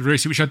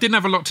recently, which I didn't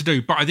have a lot to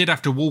do, but I did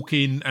have to walk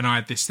in and I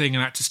had this thing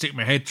and I had to stick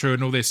my head through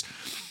and all this.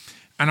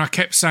 And I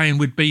kept saying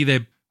we'd be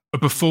there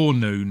before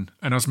noon,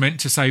 and I was meant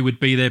to say we'd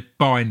be there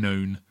by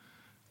noon.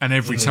 And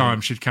every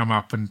time she'd come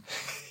up and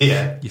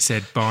you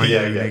said by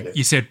noon.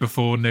 You said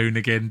before noon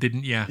again,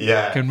 didn't you?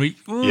 Yeah. Can we?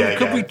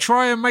 Could we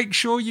try and make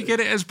sure you get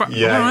it as?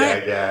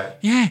 Yeah.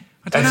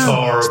 I don't know.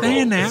 Horrible. It's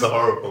there now. It's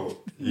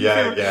horrible.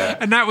 Yeah.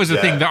 And that was the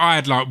thing that I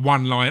had like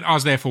one line. I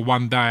was there for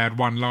one day. I had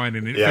one line,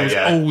 and it feels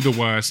all the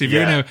worse. If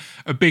you're in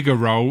a bigger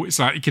role, it's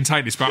like you can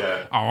take this,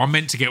 but I'm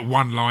meant to get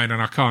one line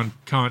and I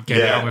can't get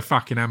it. I'm a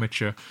fucking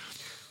amateur.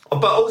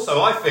 But also,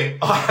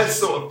 I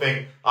sort of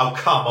think, oh,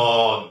 come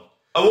on.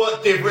 Oh,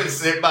 what difference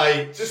does it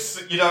make?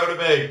 Just, you know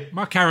what I mean?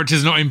 My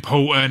character's not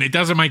important. It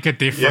doesn't make a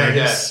difference.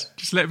 Yeah.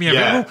 Just let me have it.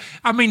 Well,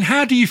 I mean,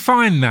 how do you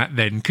find that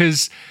then?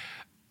 Because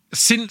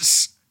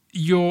since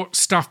your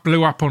stuff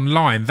blew up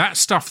online, that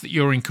stuff that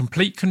you're in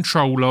complete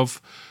control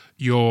of,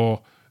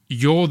 you're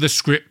the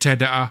script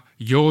editor,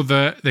 you're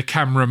the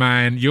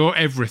cameraman, you're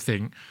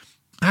everything.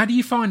 How do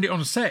you find it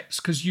on sets?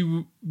 Because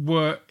you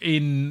were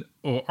in,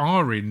 or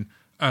are in,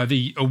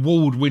 the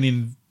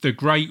award-winning The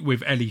Great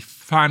with Ellie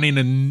Fanning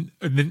and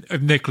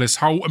Nicholas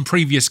Hoult and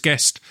previous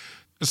guest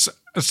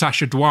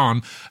Sacha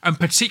Dhawan, and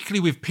particularly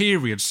with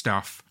period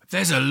stuff,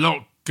 there's a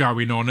lot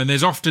going on, and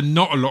there's often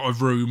not a lot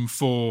of room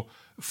for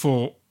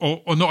or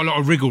not a lot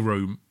of wriggle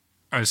room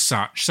as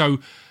such. So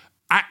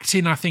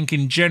acting, I think,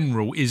 in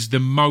general is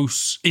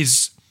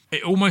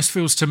it almost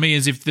feels to me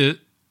as if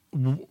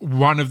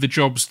one of the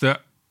jobs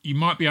that you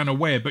might be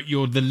unaware, but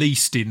you're the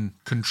least in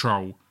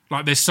control.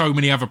 Like, there's so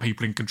many other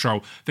people in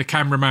control. The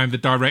cameraman, the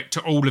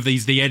director, all of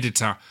these, the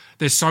editor.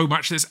 There's so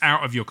much that's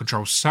out of your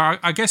control. So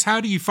I guess,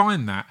 how do you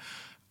find that,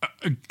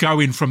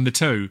 going from the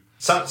two?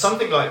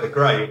 Something like The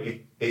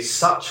Great, it's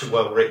such a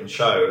well-written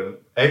show,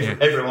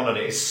 and everyone on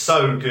it is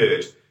so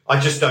good. I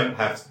just don't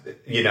have,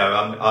 I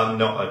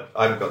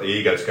haven't got the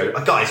ego to go,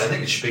 guys, I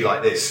think it should be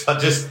like this.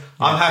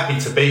 I'm happy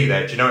to be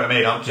there, do you know what I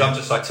mean? I'm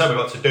just like, tell me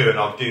what to do and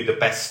I'll do the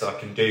best I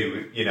can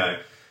do,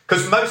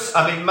 Because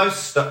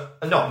most stuff,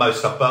 not most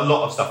stuff, but a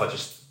lot of stuff I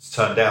just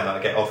turn down that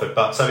I get offered.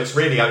 But so it's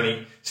nearly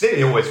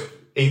always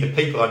either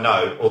people I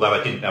know, although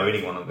I didn't know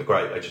anyone on The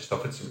Great, they just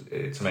offered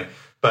it to me.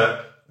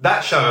 But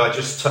that show, I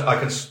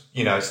can,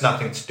 it's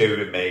nothing to do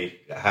with me,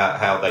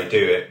 how they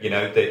do it,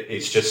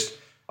 it's just,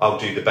 I'll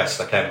do the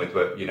best I can with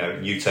what,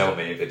 you tell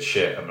me if it's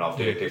shit and I'll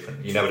do it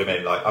different. You know what I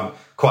mean? Like, I'm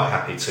quite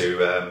happy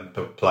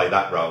to play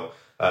that role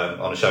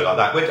on a show like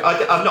that, which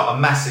I'm not a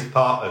massive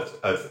part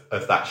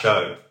of that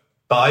show.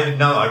 But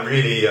I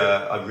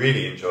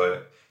really enjoy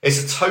it.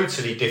 It's a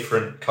totally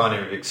different kind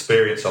of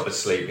experience,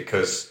 obviously,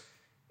 because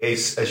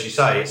it's, as you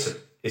say,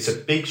 it's a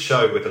big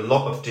show with a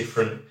lot of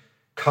different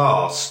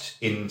cast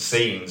in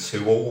scenes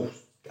who all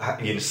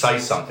say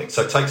something.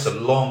 So it takes a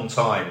long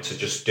time to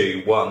just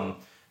do one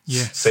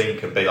scene.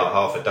 Can be like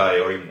half a day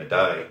or even a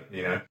day,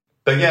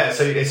 But yeah,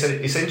 so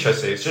it's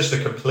interesting. It's just a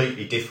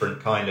completely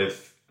different kind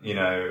of,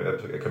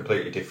 a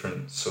completely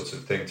different sort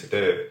of thing to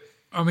do.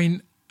 I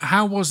mean,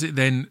 how was it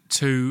then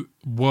to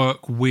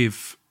work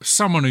with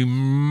someone who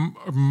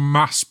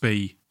must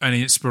be an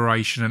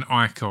inspiration, an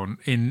icon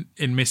in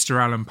Mr.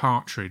 Alan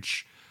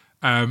Partridge?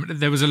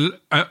 There was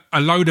a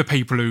load of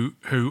people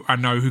who I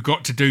know who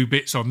got to do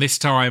bits on This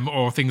Time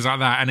or things like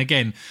that. And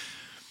again,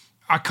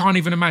 I can't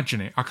even imagine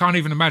it. I can't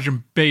even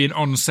imagine being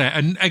on set.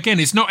 And again,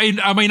 it's not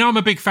in, I mean, I'm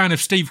a big fan of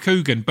Steve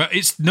Coogan, but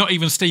it's not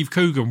even Steve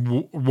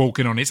Coogan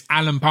walking on. It's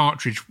Alan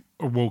Partridge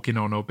walking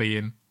on or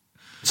being.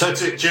 So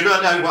do you know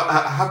what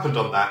happened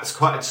on that? It's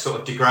quite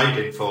sort of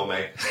degrading for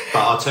me, but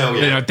I'll tell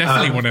you. I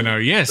definitely want to know.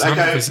 Yes,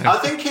 100%. I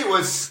think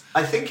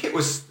it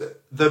was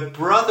the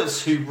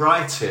brothers who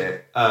write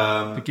it.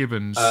 The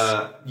Gibbons.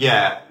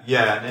 Yeah.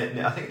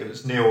 I think it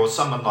was Neil or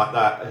someone like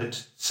that had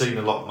seen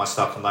a lot of my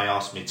stuff, and they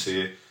asked me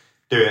to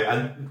do it,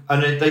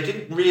 and they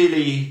didn't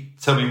really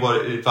tell me what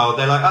it involved.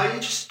 They're like, "Oh,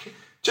 you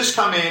just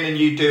come in and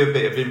you do a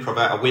bit of improv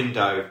out a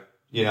window,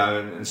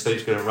 and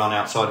Steve's going to run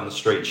outside on the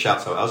street and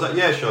shout something." I was like,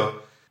 "Yeah, sure."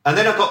 And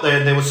then I got there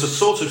and there was a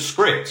sort of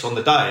script on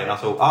the day, and I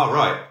thought, oh,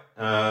 right,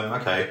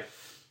 okay.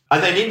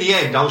 And then in the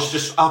end, I was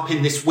just up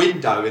in this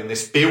window in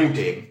this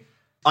building.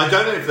 I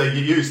don't know if they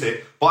used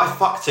it, but I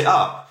fucked it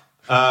up.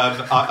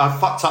 I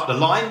fucked up the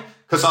line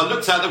because I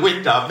looked out the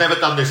window. I've never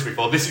done this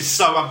before. This is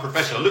so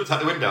unprofessional. I looked out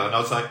the window and I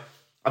was like,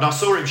 and I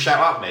saw him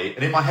shout at me,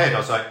 and in my head I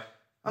was like,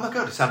 oh my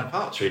God, it's Alan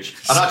Partridge.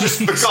 And I just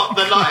forgot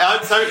the line. I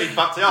totally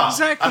fucked it up.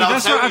 Exactly. And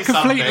That's what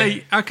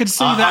I could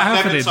see that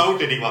happening. I've never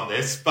told anyone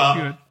this,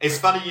 but It's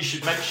funny you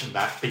should mention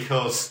that,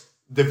 because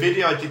the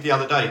video I did the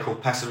other day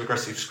called Passive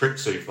Aggressive Script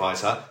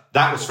Supervisor,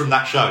 that was from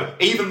that show.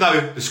 Even though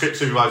the script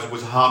supervisor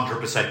was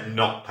 100%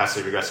 not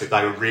passive aggressive,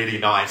 they were really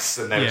nice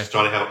and they were just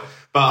trying to help.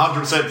 But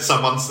 100%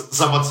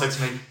 someone said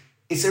to me,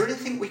 is there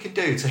anything we can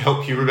do to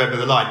help you remember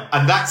the line?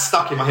 And that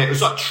stuck in my head. It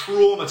was like a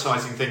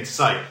traumatising thing to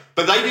say.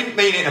 But they didn't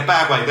mean it in a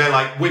bad way. They're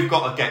like, we've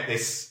got to get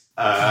this,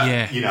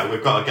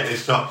 we've got to get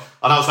this shot.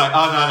 And I was like,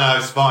 oh, no,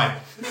 it's fine.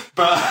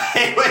 But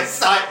it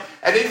was like,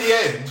 and in the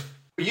end,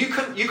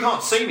 you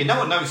can't see me. No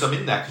one knows I'm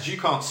in there because you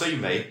can't see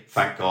me,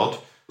 thank God.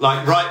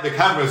 Like, right, the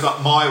camera's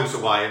up miles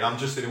away and I'm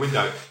just in the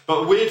window.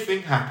 But a weird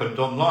thing happened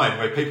online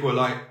where people were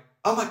like,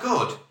 oh my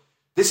God,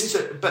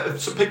 but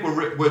some people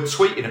were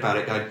tweeting about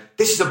it, going,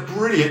 "This is a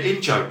brilliant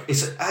in-joke.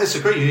 It's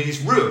Alistair Green in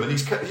his room, and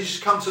he's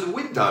just come to the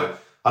window."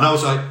 And I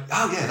was like,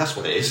 "Oh yeah, that's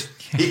what it is."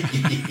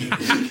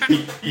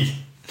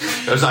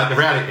 It was like, the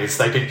reality is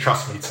they didn't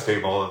trust me to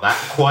do more than that,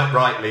 quite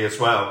rightly as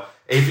well.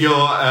 If you're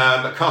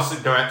a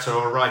casting director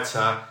or a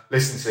writer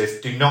listening to this,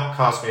 do not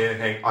cast me in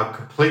anything. I'm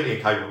completely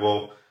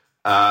incapable,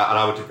 and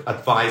I would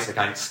advise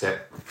against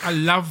it. I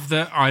love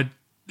that I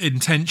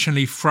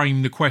intentionally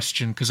framed the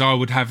question, because I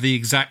would have the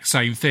exact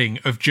same thing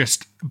of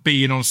just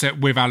being on set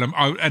with Alan.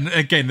 And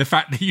again, the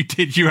fact that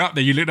you were up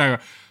there, you looked over,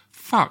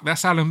 fuck,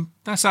 that's Alan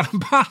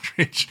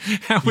Partridge.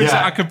 How was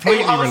that? I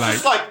completely relate. I was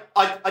just like,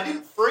 I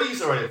didn't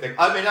freeze or anything.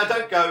 I mean, I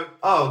don't go,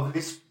 oh,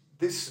 this,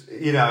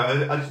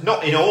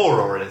 not in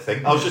awe or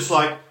anything. I was just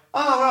like,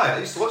 oh, right, I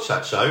used to watch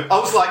that show. I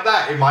was like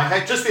that in my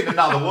head, just in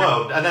another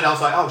world. And then I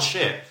was like, oh,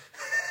 shit.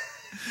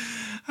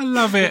 I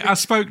love it. I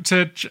spoke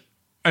to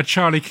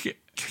Charlie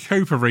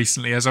Cooper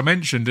recently, as I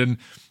mentioned, and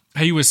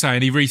he was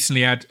saying he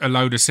recently had a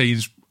load of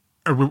scenes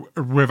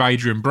with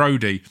Adrian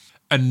Brody,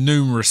 and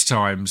numerous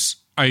times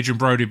Adrian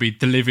Brody would be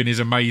delivering his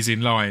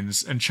amazing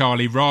lines, and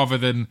Charlie, rather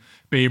than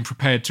being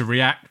prepared to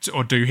react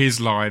or do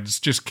his lines,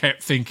 just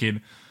kept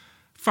thinking,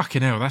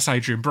 fucking hell, that's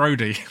Adrian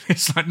Brody.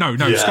 It's like, no,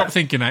 stop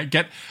thinking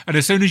that. And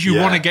as soon as you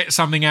want to get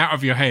something out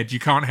of your head, you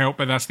can't help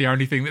but that's the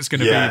only thing that's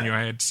going to be in your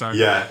head. So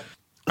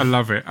I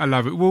love it.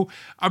 Well,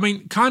 I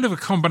mean, kind of a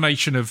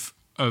combination of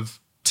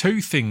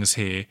two things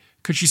here,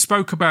 because you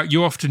spoke about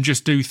you often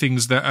just do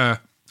things that are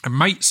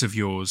mates of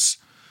yours,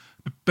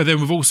 but then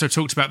we've also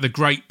talked about The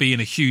Great being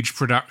a huge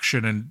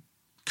production and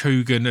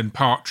Coogan and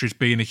Partridge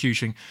being a huge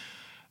thing.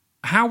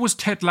 How was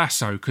Ted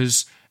Lasso?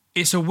 Because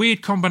it's a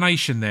weird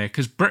combination there,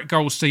 because Brett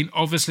Goldstein,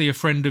 obviously a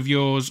friend of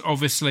yours,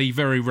 obviously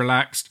very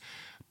relaxed,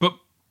 but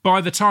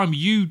by the time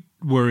you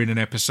were in an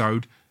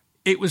episode,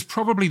 it was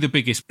probably the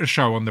biggest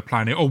show on the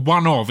planet, or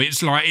one of.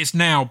 It's like, it's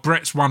now,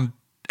 Brett's won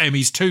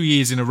Emmys 2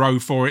 years in a row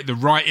for it, the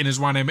writing has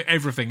won Emmy,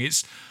 everything.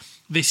 It's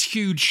this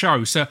huge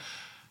show. So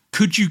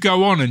could you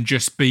go on and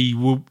just be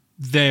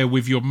there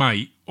with your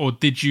mate, or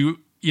did you,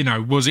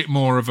 was it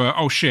more of a,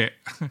 oh shit,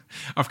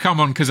 I've come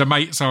on because a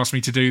mate's asked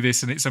me to do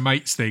this and it's a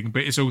mate's thing,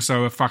 but it's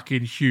also a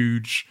fucking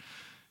huge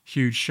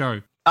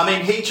show? I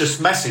mean, he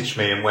just messaged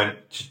me and went,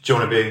 do you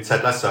want to be in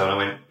Ted Lasso? And I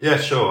went, yeah,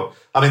 sure.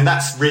 I mean,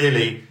 that's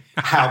really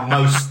how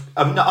most,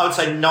 I would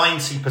say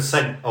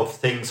 90% of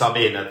things I'm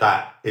in are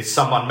that, is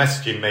someone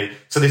messaging me.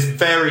 So there's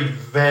very,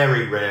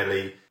 very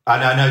rarely,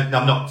 and I know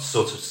I'm not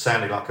sort of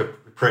sounding like a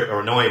prick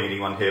or annoying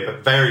anyone here,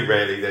 but very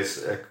rarely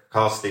there's a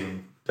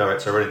casting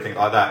director or anything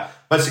like that.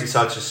 Basically,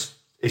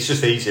 it's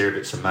just easier if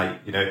it's a mate,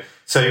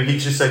 So he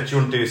just said, do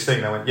you want to do this thing?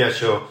 And I went, yeah,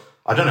 sure.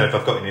 I don't know if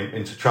I've got him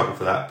into trouble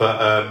for that,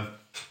 but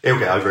he'll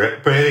get over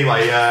it. But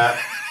anyway,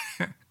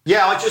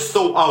 yeah, I just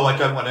thought, I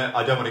don't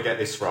want to get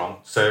this wrong.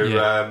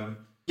 So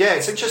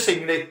it's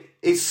interesting.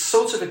 It's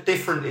sort of a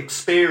different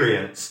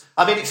experience.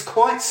 I mean, it's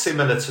quite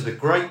similar to The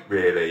Great,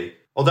 really.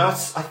 Although I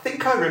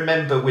think I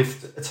remember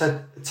with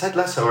Ted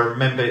Lasso, I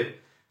remember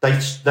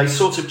they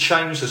sort of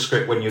change the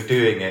script when you're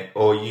doing it,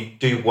 or you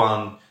do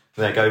one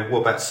and they go,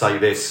 what about say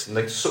this? And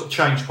they sort of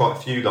change quite a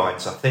few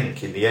lines, I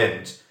think, in the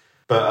end.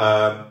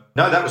 But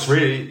no, that was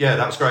great.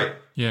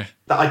 Yeah,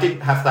 I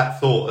didn't have that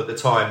thought at the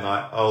time,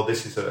 like, oh,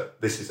 this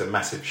is a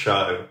massive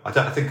show. I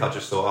think I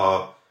just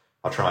thought,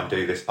 I'll try and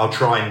do this. I'll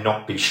try and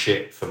not be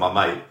shit for my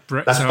mate.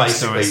 Brett, that's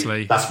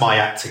basically that's my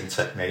acting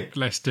technique.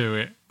 Let's do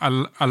it.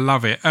 I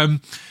love it.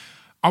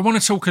 I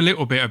want to talk a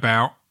little bit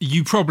about,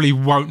 you probably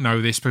won't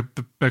know this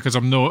because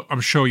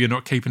I'm sure you're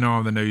not keeping an eye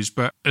on the news,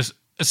 but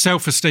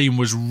Self-Esteem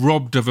was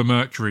robbed of a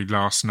Mercury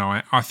last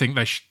night. I think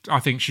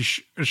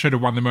she should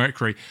have won the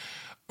Mercury.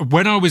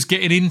 When I was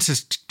getting into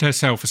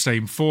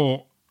Self-Esteem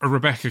for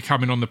Rebecca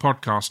coming on the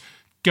podcast,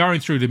 going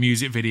through the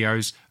music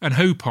videos, and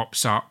who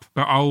pops up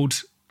but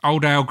old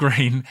Al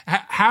Green.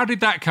 How did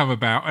that come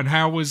about, and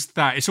how was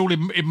that? It's all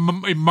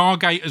in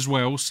Margate as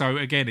well, so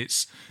again,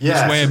 it's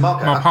where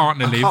my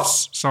partner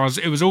lives. So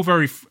it was all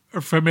very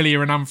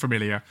familiar and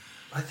unfamiliar.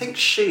 I think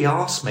she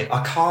asked me.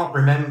 I can't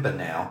remember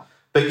now.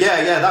 But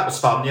yeah, that was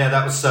fun. Yeah,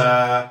 that was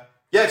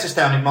just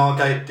down in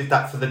Margate. Did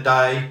that for the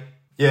day.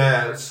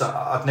 Yeah,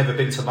 I've never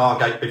been to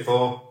Margate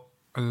before.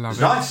 I love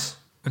it. Nice.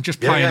 And just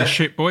playing a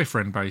shit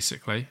boyfriend,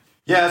 basically.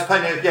 Yeah, I was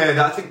playing.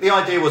 Yeah, I think the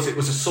idea was it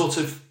was sort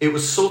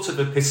of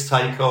a piss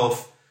take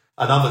of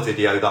another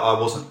video that I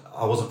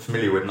wasn't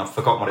familiar with, and I've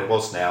forgotten what it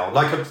was now.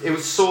 Like it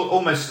was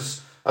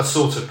almost a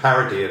sort of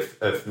parody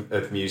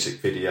of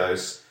music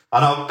videos.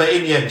 But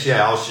in the end,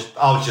 I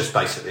was just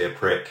basically a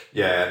prick.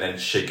 Yeah, and then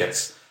she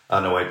gets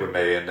annoyed with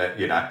me, and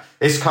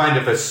it's kind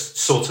of a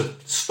sort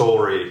of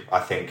story, I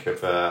think,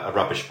 of a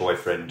rubbish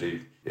boyfriend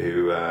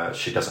who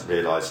she doesn't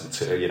realise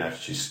until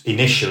she's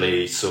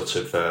initially sort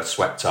of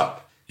swept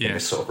up in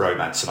this sort of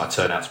romance, and I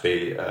turn out to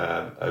be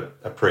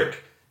a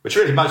prick, which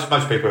really most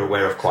people are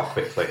aware of quite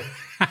quickly.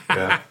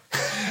 Yeah.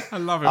 I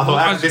love it. I thought,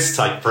 how did this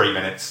take 3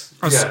 minutes?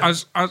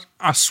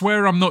 I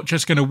swear I'm not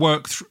just going to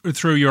work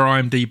through your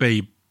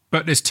IMDb,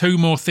 but there's two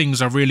more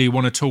things I really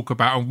want to talk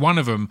about, and one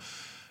of them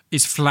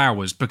is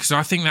Flowers, because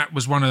I think that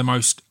was one of the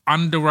most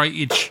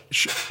underrated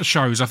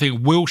shows. I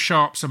think Will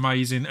Sharp's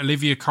amazing,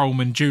 Olivia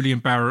Colman, Julian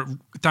Barrett,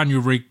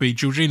 Daniel Rigby,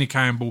 Georgina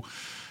Campbell,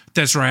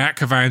 Desiree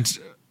Akhavan,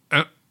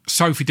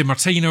 Sophie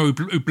DiMartino,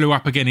 who blew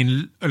up again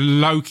in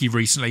Loki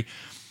recently.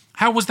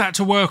 How was that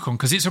to work on?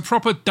 Because it's a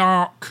proper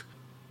dark,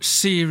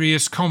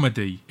 serious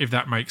comedy, if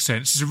that makes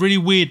sense. It's a really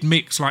weird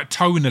mix, like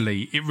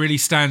tonally. It really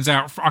stands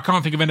out. I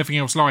can't think of anything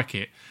else like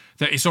it,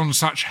 that it's on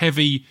such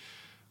heavy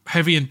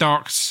and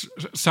dark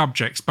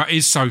subjects, but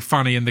is so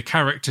funny, and the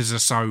characters are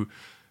so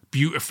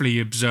beautifully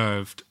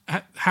observed.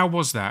 How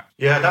was that?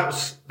 Yeah, that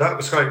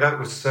was great. That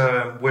was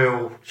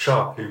Will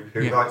Sharp,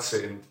 who writes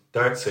it and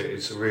directs it.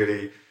 He's a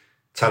really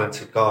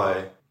talented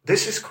guy.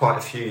 This is quite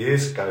a few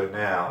years ago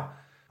now.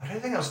 I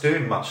don't think I was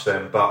doing much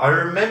then, but I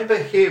remember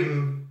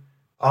him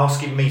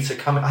asking me to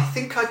come in. I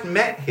think I'd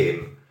met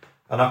him,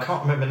 and I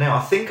can't remember now. I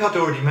think I'd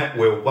already met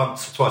Will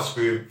once or twice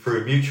through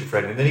a mutual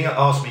friend, and then he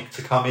asked me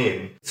to come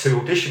in to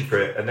audition for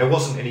it, and there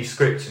wasn't any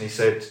script, and he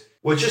said,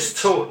 well, just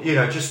talk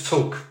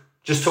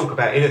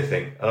about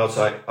anything. And I was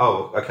like,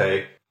 oh,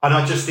 okay. And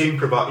I just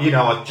improvised,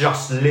 I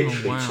just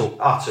literally talked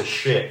utter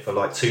shit for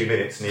like 2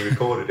 minutes, and he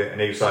recorded it,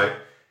 and he was like,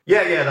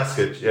 yeah, that's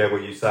good. Yeah,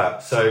 we'll use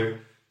that. So,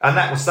 and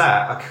that was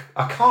that.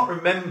 I can't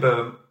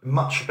remember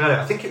much about it.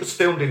 I think it was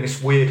filmed in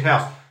this weird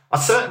house. I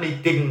certainly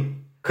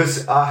didn't,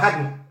 because I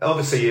hadn't,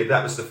 obviously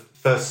that was the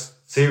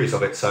first series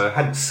of it, so I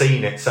hadn't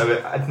seen it,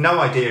 so I had no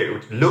idea it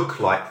would look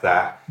like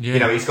that.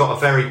 Yeah. He's got a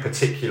very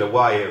particular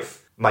way of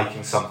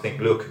making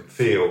something look and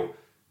feel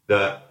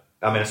that,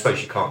 I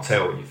suppose you can't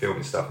tell when you're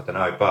filming stuff, I don't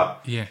know,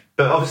 but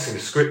obviously the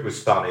script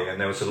was funny and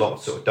there was a lot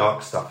of sort of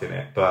dark stuff in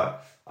it,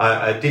 but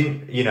I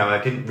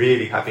didn't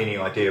really have any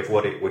idea of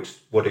what it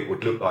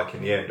would look like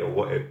in the end or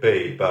what it'd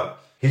be. But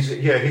he's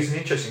an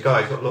interesting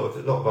guy. He's got a lot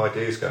of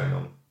ideas going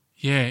on.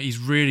 Yeah, he's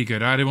really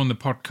good. I had him on the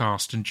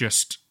podcast and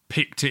just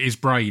picked at his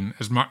brain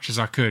as much as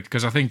I could,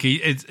 because I think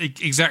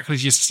exactly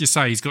as you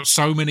say, he's got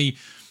so many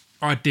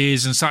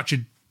ideas and such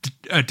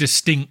a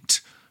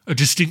distinct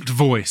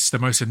voice. The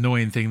most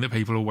annoying thing that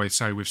people always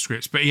say with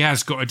scripts, but he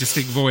has got a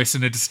distinct voice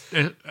and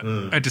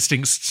a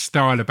distinct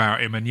style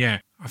about him. And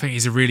yeah, I think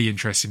he's a really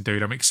interesting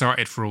dude. I'm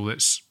excited for all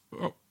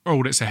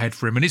that's ahead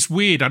for him. And it's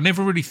weird, I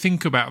never really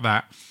think about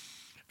that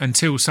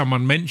until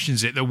someone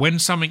mentions it, that when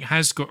something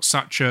has got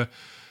such a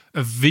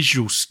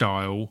visual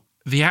style,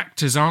 the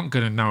actors aren't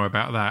going to know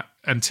about that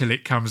until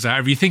it comes out.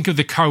 If you think of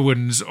the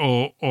Coens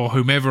or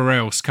whomever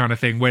else kind of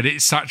thing, where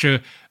it's such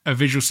a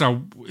visual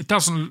style, it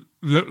doesn't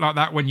look like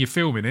that when you're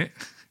filming it.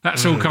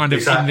 That's all kind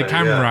of in the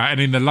camera and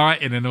in the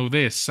lighting and all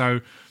this.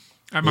 So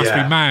that must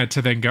be mad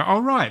to then go,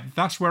 oh, right,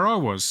 that's where I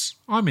was.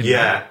 I'm in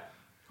there.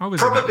 I was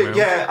probably,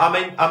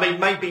 I mean,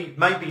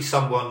 maybe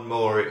someone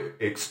more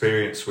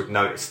experienced would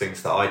notice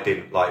things that I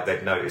didn't. Like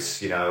they'd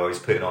notice, I was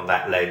putting on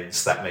that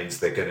lens. That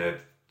means they're going to,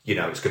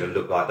 it's going to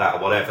look like that or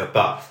whatever.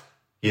 But,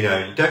 you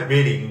don't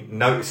really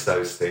notice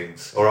those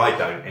things, or I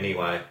don't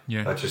anyway.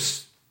 Yeah. I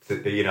just, I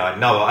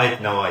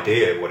had no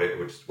idea what it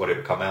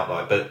would come out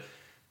like. But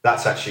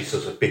that's actually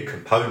sort of a big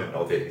component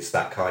of it, is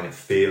that kind of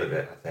feel of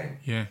it, I think.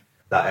 Yeah.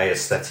 That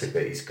aesthetic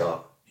that he's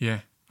got. Yeah,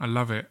 I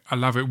love it.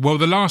 Well,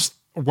 the last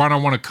one I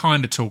want to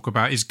kind of talk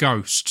about is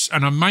Ghosts.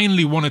 And I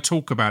mainly want to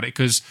talk about it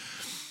because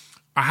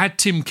I had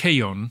Tim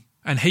Key on,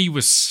 and he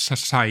was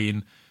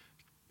saying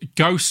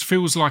Ghosts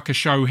feels like a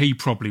show he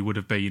probably would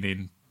have been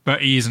in,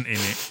 but he isn't in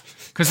it.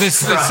 Because there's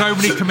so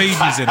many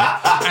comedians in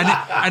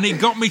it. And it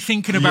got me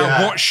thinking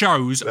about what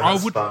shows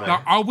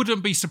I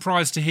wouldn't be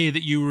surprised to hear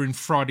that you were in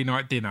Friday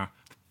Night Dinner.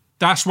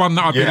 That's one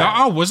that I'd be like,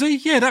 oh, was he?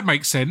 Yeah, that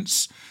makes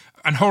sense.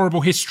 And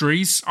Horrible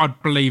Histories,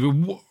 I'd believe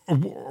it.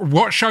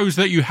 What shows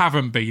that you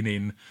haven't been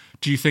in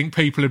do you think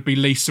people would be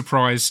least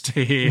surprised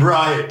to hear?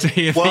 Right. To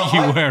hear that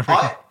you were in?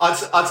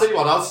 I'll tell you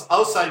what. I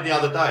was saying the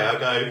other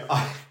day.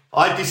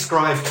 I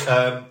described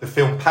the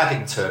film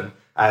Paddington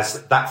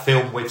as that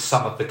film with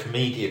some of the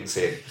comedians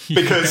in,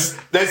 because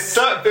there's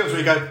certain films where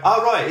you go,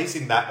 oh right, he's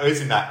in that, or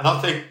he's in that, and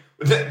I think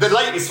the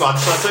latest one.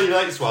 So I'll tell you the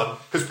latest one,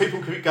 because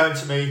people keep going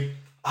to me.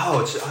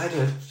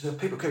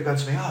 People keep going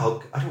to me.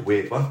 Oh, I had a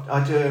weird one.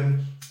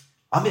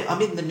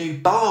 I'm in the new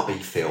Barbie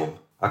film.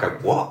 I go,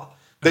 what?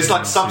 There's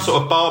like some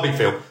sort of Barbie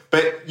film,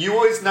 but you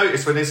always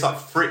notice when there's like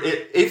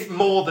if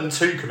more than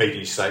two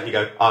comedians say, you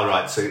go, oh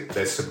right, so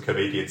there's some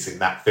comedians in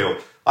that film.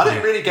 I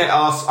don't really get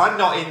asked. I'm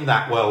not in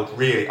that world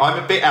really.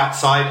 I'm a bit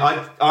outside.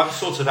 I'm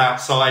sort of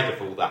outside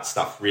of all that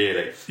stuff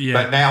really. Yeah.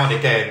 But now and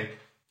again,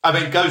 I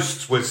mean,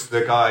 Ghosts was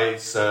the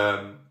guys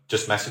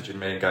just messaging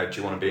me and going, do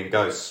you want to be in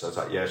Ghosts? I was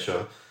like, yeah,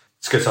 sure.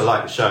 It's because I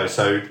like the show.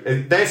 So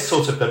they're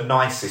sort of the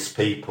nicest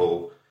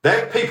people.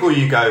 They're people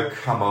you go,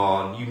 come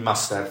on, you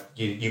must have,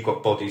 you've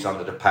got bodies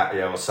under the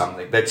patio or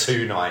something. They're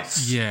too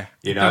nice. Yeah.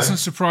 It doesn't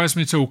surprise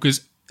me at all,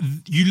 because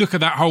you look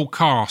at that whole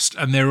cast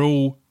and they're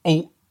all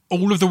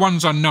of the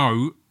ones I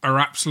know are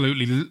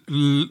absolutely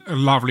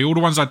lovely. All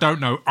the ones I don't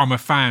know, I'm a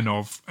fan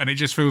of. And it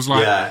just feels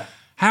like,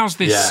 how's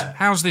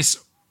this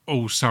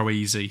all so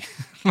easy?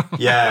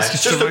 Yeah,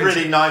 it's just a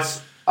really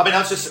nice... I mean,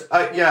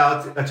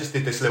 I just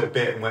did this little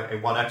bit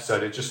in one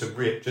episode. It's just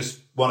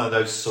one of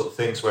those sort of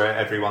things where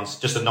everyone's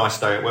just a nice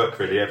day at work.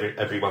 Really,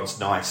 everyone's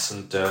nice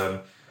and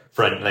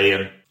friendly,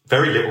 and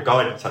very little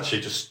guidance.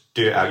 Actually, just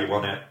do it how you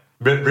want it.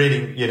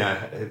 Really,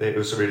 it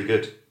was really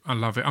good. I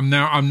love it. I'm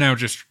now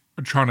just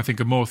trying to think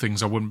of more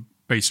things. I wouldn't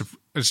be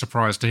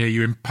surprised to hear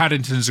you. And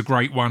Paddington's a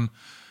great one.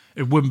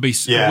 It wouldn't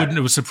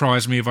have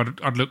surprised me if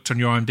I'd looked on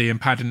your IMDb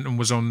and Paddington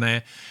was on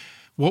there.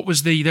 What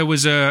was there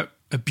was a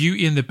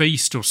Beauty and the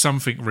Beast or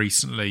something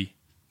recently.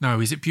 No,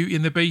 is it Beauty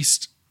and the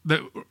Beast?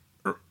 That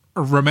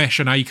Ramesh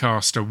and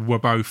Acaster were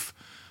both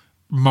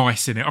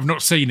mice in it. I've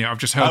not seen it. I've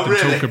just heard them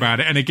talk about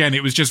it. And again,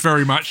 it was just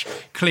very much,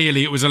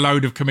 clearly it was a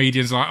load of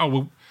comedians like,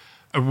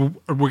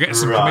 we'll get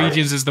some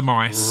comedians as the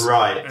mice.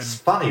 Right. It's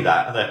funny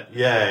that, isn't it?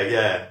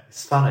 Yeah.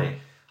 It's funny.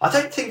 I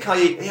don't think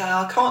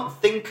I can't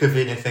think of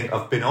anything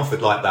I've been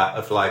offered like that,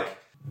 of like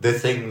the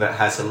thing that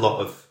has a lot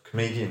of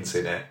comedians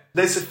in it.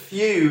 There's a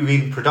few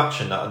in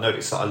production that I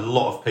noticed that a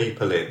lot of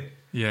people in.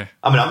 Yeah.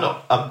 I mean,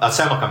 I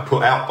sound like I'm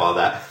put out by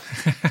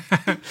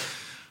that.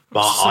 But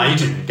I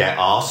didn't get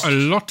asked. A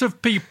lot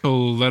of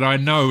people that I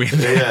know in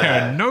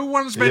there. No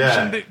one's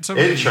mentioned it to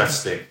me.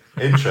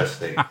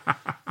 Interesting.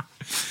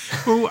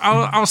 Well,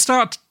 I'll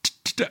start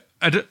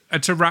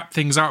to wrap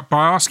things up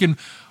by asking,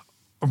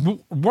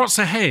 what's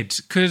ahead?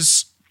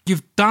 Because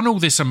you've done all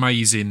this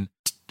amazing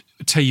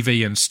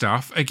TV and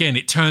stuff. Again,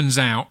 it turns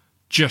out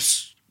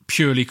just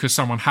purely because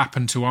someone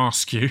happened to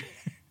ask you.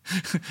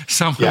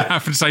 Someone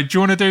happened to say, do you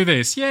want to do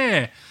this?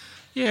 Yeah,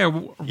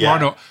 why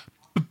not?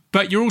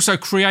 But you're also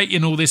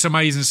creating all this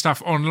amazing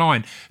stuff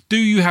online. Do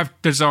you have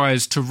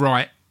desires to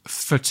write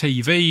for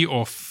TV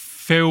or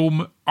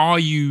film? Are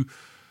you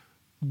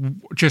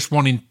just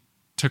wanting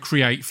to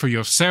create for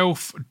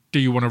yourself? Do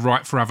you want to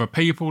write for other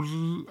people?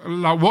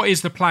 Like, what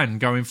is the plan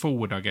going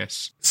forward, I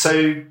guess? So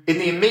in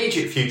the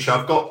immediate future,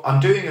 I'm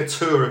doing a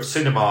tour of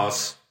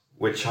cinemas,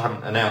 which I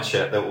haven't announced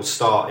yet, that will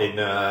start in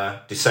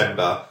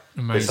December.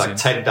 Amazing. There's like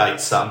 10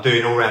 dates that I'm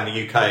doing all around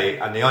the UK.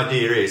 And the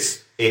idea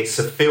is it's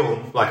a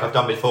film like I've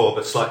done before,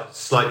 but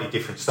slightly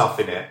different stuff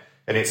in it.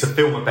 And it's a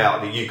film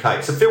about the UK.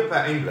 It's a film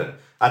about England.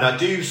 And I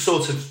do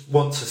sort of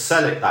want to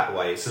sell it that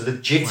way. It's a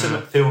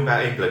legitimate film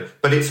about England,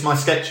 but it's my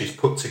sketches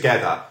put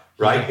together,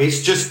 right?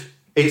 Yeah.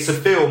 It's a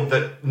film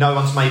that no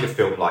one's made a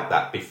film like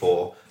that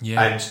before. Yeah.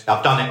 And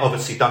I've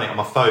obviously done it on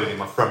my phone in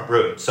my front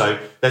room. So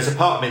there's a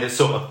part of me that's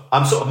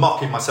I'm sort of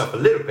mocking myself a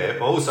little bit,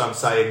 but also I'm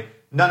saying,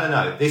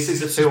 no, this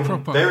is a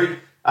film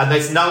and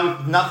there's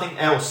nothing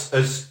else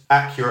as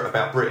accurate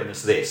about Britain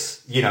as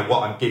this,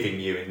 what I'm giving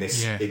you in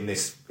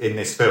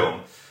this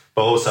film.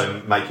 But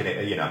also making it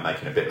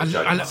a bit of a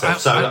joke of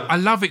myself. I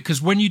love it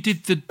because when you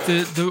did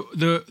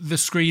the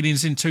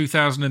screenings in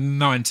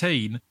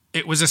 2019,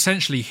 it was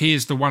essentially,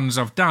 here's the ones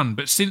I've done.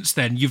 But since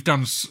then, you've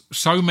done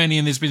so many,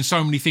 and there's been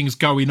so many things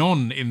going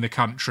on in the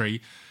country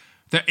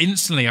that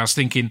instantly I was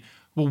thinking,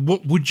 well,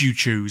 what would you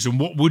choose and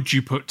what would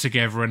you put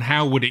together and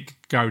how would it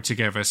go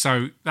together?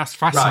 So that's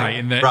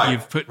fascinating that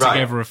you've put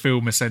together a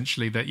film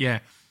essentially that,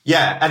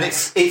 Yeah, and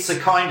it's a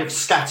kind of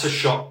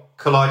scattershot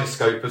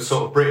kaleidoscope of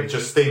sort of Britain,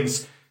 just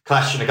things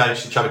clashing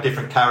against each other,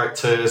 different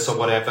characters or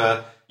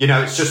whatever.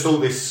 It's just all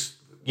this,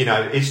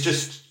 it's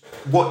just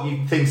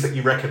things that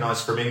you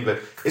recognise from England.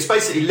 It's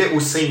basically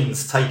little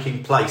scenes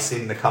taking place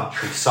in the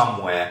country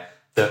somewhere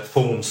that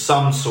form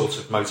some sort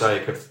of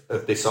mosaic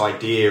of this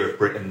idea of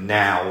Britain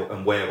now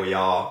and where we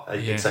are,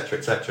 etc.,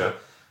 etc.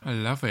 I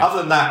love it. Other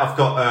than that, I've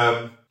got,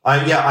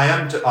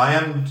 I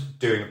am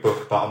doing a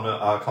book, but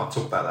I can't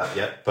talk about that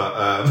yet. But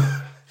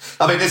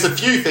I mean, there's a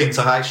few things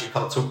I actually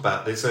can't talk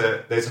about. There's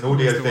an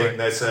audio thing.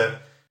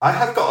 I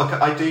have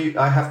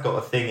got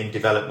a thing in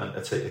development,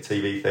 a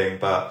TV thing,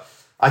 but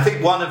I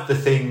think one of the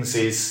things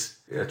is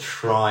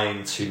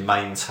trying to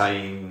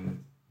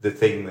maintain the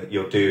thing that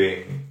you're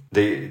doing,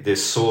 the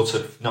sort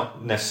of,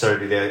 not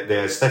necessarily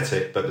the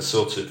aesthetic, but the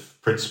sort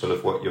of principle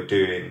of what you're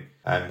doing,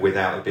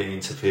 without it being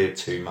interfered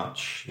too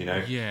much,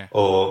 Yeah.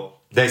 Or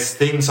there's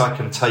things I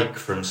can take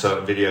from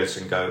certain videos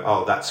and go,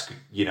 oh, that's,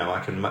 I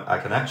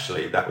can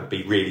actually, that would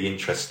be really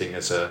interesting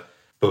as a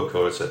book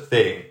or as a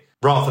thing,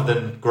 rather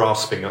than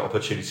grasping at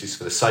opportunities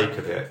for the sake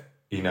of it,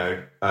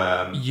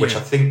 which I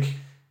think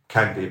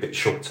can be a bit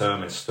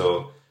short-termist.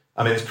 Or,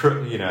 I mean,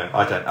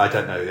 I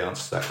don't know the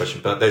answer to that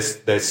question, but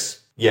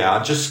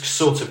I'm just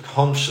sort of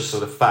conscious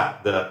of the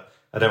fact that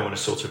I don't want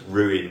to sort of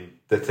ruin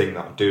the thing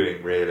that I'm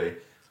doing, really.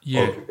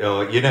 Yeah.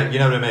 Or you know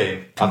what I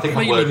mean? Completely. I think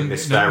I'm wording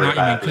this very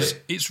badly.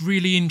 It's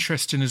really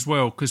interesting as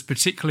well, because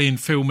particularly in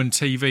film and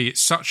TV,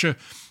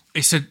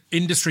 it's an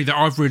industry that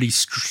I've really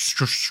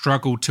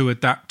struggled to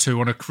adapt to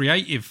on a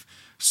creative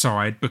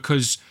side,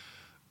 because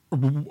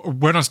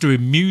when I was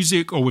doing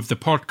music or with the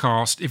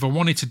podcast, if I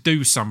wanted to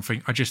do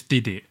something, I just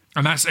did it.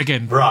 And that's,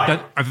 again,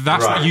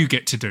 that's what you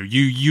get to do.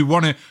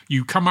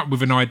 You come up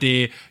with an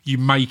idea, you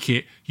make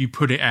it, you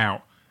put it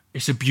out.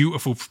 It's a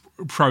beautiful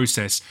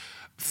process.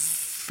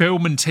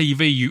 Film and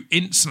TV, you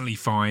instantly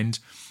find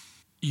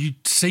you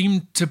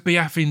seem to be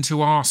having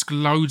to ask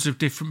loads of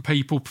different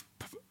people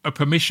a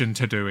permission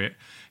to do it.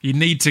 You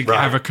need to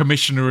have a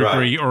commissioner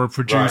agree or a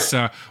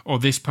producer or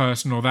this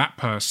person or that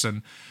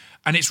person.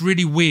 And it's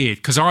really weird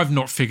because I've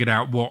not figured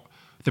out what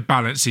the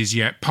balance is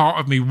yet. Part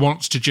of me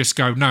wants to just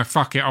go, no,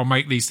 fuck it, I'll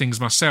make these things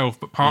myself.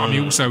 But part of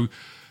me also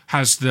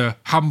has the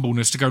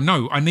humbleness to go,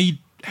 no, I need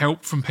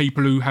help from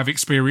people who have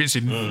experience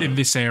in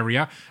this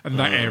area and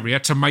that area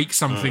to make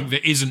something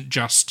that isn't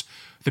just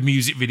the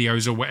music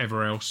videos or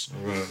whatever else.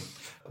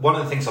 One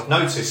of the things I've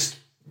noticed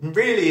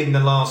really in the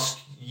last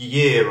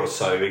year or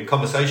so in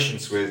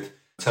conversations with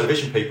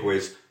television people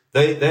is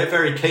they're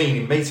very keen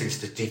in meetings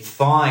to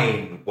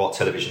define what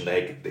television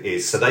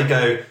is. So they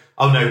go,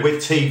 oh no,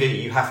 with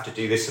TV you have to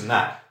do this and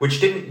that,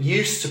 which didn't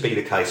used to be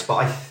the case. But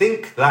I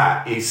think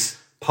that is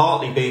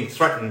partly being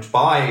threatened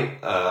by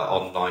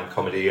online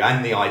comedy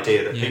and the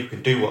idea that people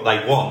can do what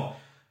they want.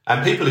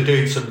 And people are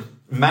doing some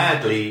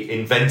madly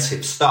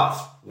inventive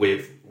stuff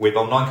with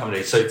online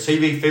comedy. So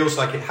TV feels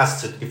like it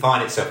has to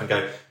define itself and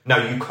go, no,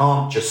 you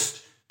can't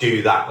just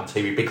do that on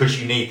TV because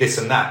you need this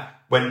and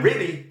that. When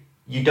really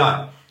you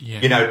don't.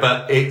 Yeah.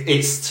 But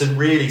it's to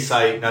really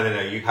say, no,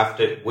 you have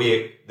to,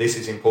 this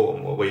is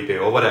important what we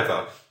do or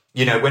whatever.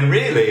 When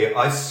really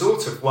I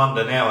sort of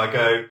wonder now, I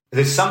go,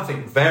 there's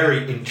something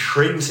very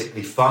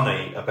intrinsically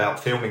funny about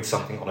filming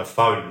something on a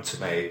phone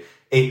to me.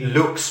 It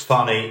looks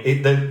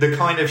funny, the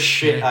kind of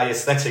shit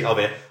aesthetic of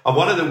it. And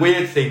one of the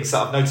weird things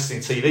that I've noticed in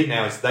TV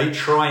now is they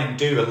try and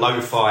do a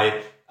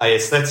lo-fi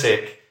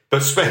aesthetic,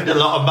 but spend a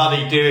lot of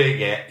money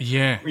doing it.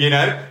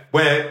 Yeah.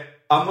 Where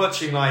I'm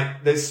watching,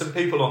 there's some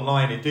people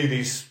online who do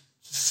these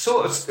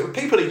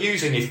people are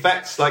using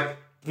effects like,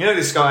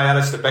 this guy,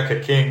 Alistair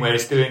Becker-King, where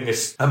he's doing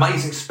this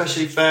amazing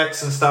special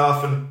effects and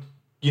stuff. And,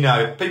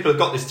 people have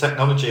got this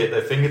technology at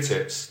their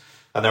fingertips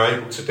and they're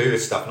able to do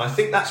this stuff. And I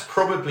think that's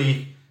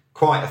probably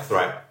quite a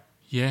threat.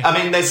 Yeah. I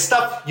mean, there's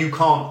stuff you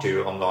can't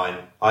do online,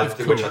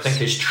 which I think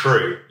is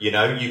true.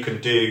 You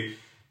can do,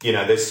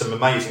 there's some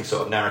amazing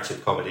sort of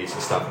narrative comedies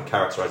and stuff and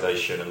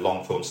characterization and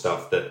long form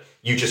stuff that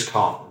you just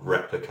can't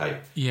replicate.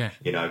 Yeah.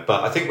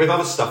 But I think with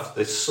other stuff,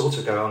 there's sort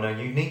of go, oh no,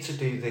 you need to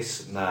do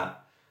this and that.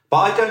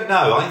 But I don't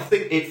know. I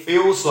think it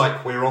feels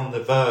like we're on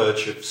the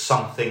verge of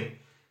something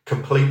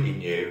completely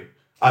new.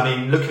 I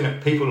mean, looking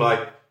at people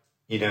like,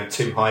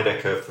 Tim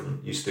Heidecker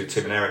from used to do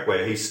Tim and Eric,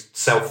 where he's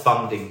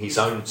self-funding his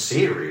own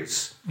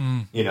series,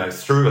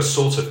 through a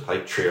sort of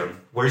Patreon,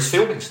 where he's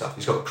filming stuff.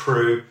 He's got a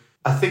crew.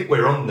 I think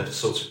we're on the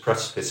sort of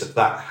precipice of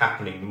that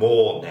happening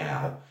more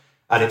now.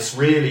 And it's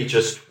really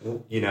just,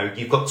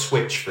 you've got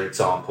Twitch, for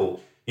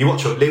example. You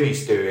watch what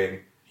Lily's doing,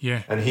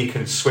 and he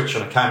can switch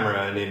on a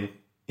camera and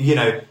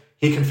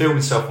he can film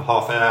himself for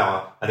half an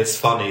hour and it's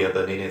funnier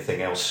than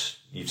anything else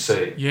you've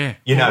seen. Yeah.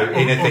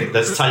 Anything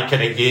that's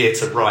taken a year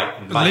to write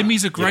and make.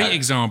 Limmy's a great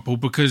example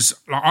because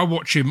I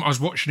was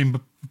watching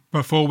him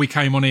before we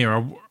came on here.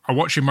 I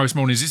watch him most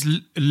mornings. It's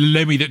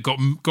Lemmy that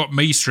got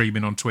me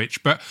streaming on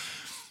Twitch, but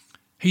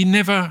he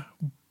never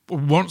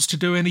wants to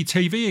do any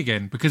TV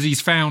again because he's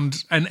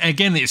found, and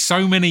again, it's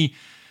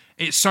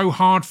so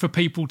hard for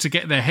people to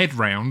get their head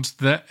round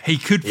that he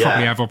could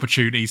probably have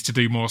opportunities to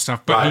do more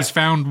stuff, but he's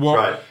found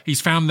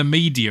he's found the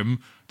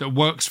medium that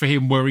works for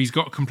him where he's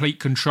got complete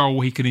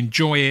control, he can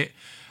enjoy it.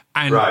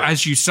 And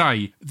as you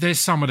say, there's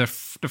some of the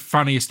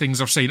funniest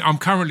things I've seen. I'm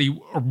currently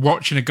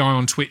watching a guy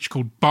on Twitch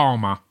called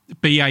Balmer,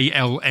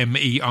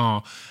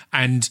 Balmer,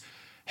 and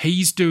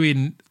he's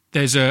doing,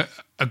 there's a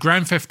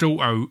Grand Theft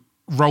Auto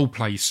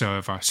roleplay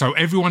server. So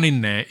everyone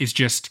in there is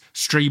just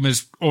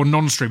streamers or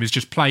non-streamers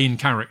just playing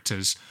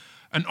characters.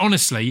 And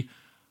honestly,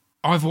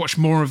 I've watched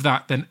more of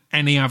that than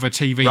any other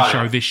TV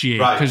show this year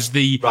because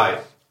the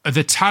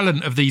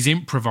talent of these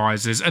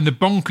improvisers and the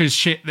bonkers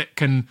shit that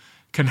can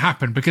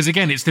happen. Because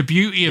again, it's the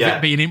beauty of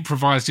it being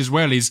improvised as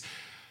well is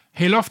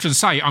he'll often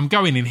say, I'm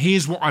going in,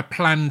 here's what I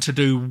plan to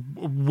do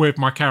with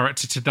my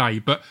character today.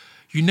 But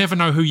you never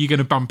know who you're going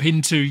to bump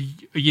into.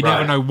 You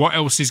never know what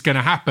else is going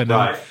to happen.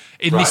 And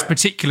in this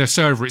particular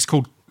server, it's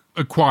called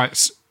A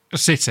Quiet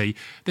City.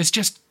 There's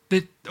just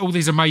all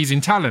these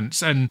amazing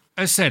talents. And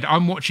as I said,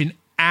 I'm watching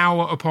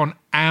hour upon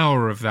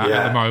hour of that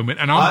at the moment.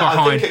 And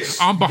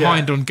I'm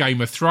behind on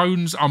Game of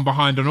Thrones. I'm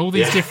behind on all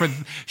these different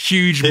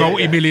huge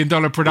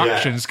multi-million-dollar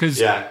productions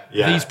because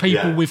these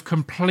people with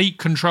complete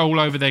control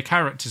over their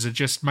characters are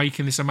just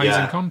making this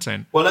amazing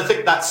content. Well, I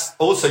think that's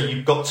also,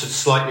 you've got to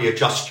slightly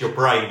adjust your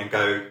brain and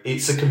go,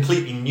 it's a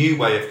completely new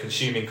way of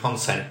consuming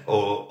content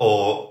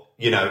or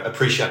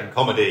appreciating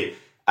comedy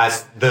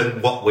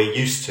than what we're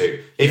used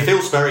to. It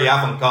feels very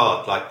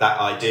avant-garde, like that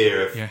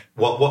idea of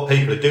what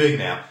people are doing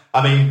now.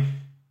 I mean,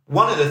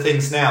 one of the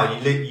things now,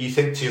 you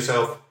think to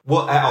yourself,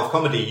 what out of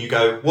comedy, you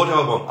go, what do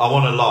I want? I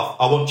want to laugh.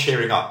 I want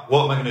cheering up.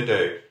 What am I going to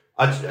do?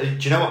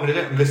 Do you know what I'm going to do?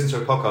 I'm going to listen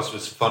to a podcast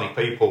with some funny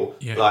people,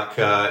 like,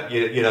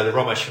 the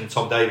Romesh and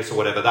Tom Davis or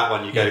whatever, that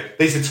one. You go,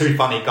 these are two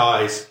funny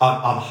guys.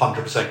 I'm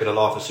 100% going to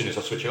laugh as soon as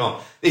I switch it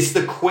on. What's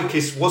the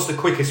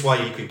quickest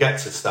way you can get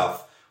to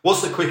stuff?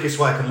 What's the quickest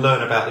way I can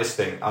learn about this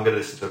thing? I'm going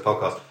to listen to a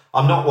podcast.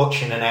 I'm not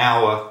watching an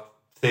hour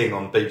thing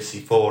on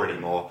BBC4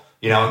 anymore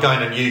I'm going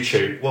on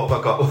YouTube. What have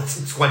I got? What's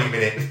a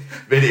 20-minute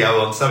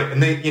video on something?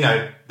 And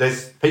then,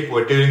 there's people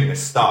who are doing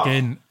this stuff.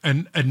 Again,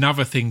 and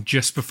another thing,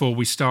 just before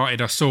we started,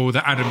 I saw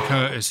that Adam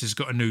Curtis has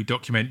got a new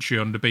documentary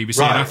on the BBC,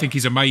 Right. and I think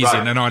he's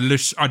amazing. Right. And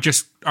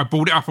I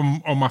brought it up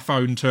on my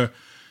phone to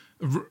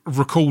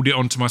record it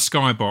onto my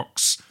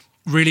Skybox.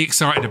 Really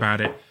excited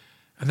about it.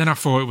 And then I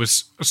saw it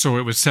was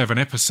 7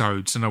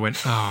 episodes, and I went,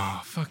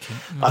 fucking.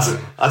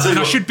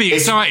 I should be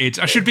excited.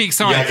 I should be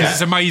excited because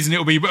it's amazing.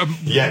 It'll be wonderful.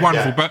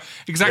 Yeah. But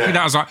exactly that,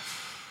 I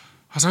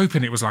was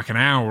hoping it was like an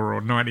hour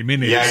or 90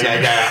 minutes.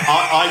 Yeah.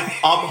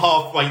 I'm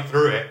halfway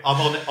through it. I'm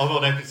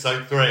on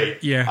episode 3.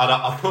 Yeah. And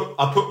I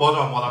put one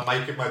on while I'm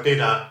making my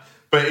dinner.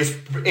 But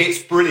it's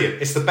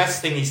brilliant. It's the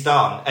best thing he's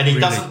done, and he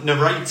doesn't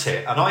narrate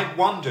it. And I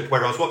wondered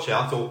where I was watching it.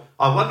 I thought,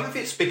 I wonder if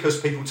it's because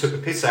people took the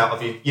piss out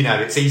of it.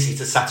 It's easy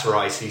to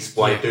satirise his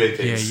way of doing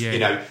things.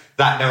 Yeah.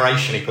 That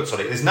narration he puts on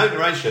it. There's no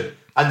narration,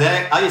 and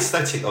the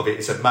aesthetic of it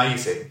is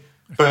amazing.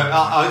 But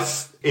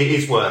it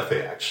is worth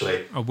it,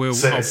 actually. I will.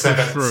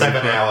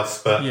 Seven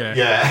hours, but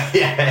yeah.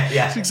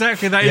 It's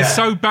exactly that. It's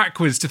so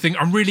backwards to think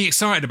I'm really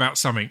excited about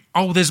something.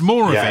 Oh, there's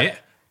more of it.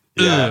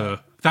 Yeah.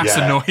 That's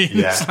annoying.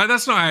 Yeah. It's like,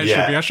 that's not how it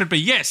should be. I should be,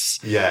 yes.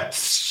 Yeah.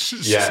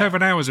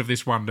 7 hours of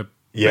this wonder.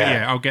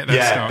 Yeah. I'll get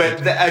that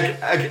started.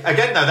 But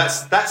again, though,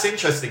 that's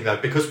interesting, though,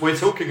 because we're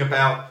talking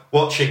about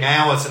watching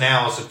hours and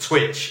hours of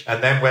Twitch,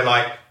 and then we're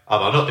like,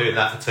 I'm not doing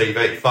that for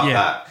TV. Fuck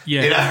that.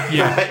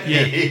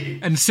 Yeah.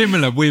 And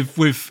similar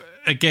with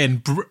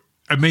again,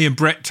 me and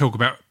Brett talk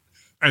about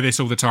this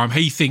all the time.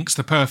 He thinks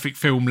the perfect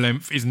film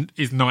length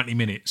is 90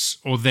 minutes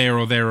or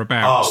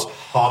thereabouts.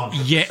 Oh,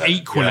 100%. Yet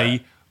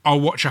equally, I'll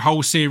watch a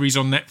whole series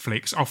on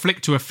Netflix. I'll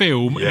flick to a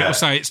film and it'll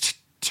say it's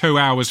 2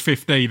 hours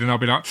 15, and I'll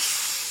be like,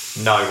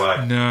 no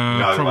way.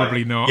 No,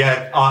 probably not.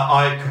 Yeah,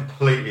 I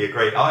completely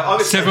agree. I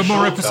would 7 say more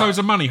shorter. episodes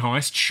of Money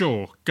Heist,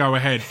 sure, go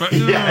ahead. But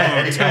 2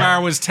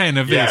 hours 10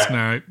 of this,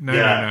 no.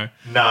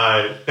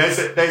 No.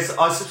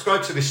 I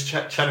subscribe to this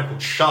channel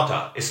called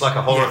Shudder. It's like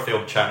a horror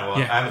film channel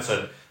on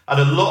Amazon. And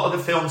a lot of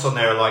the films on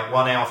there are like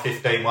 1 hour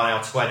 15, 1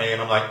 hour 20.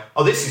 And I'm like,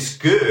 this is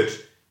good.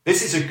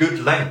 This is a good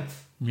length.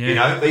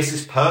 Yeah. This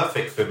is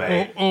perfect for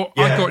me. Or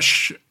I got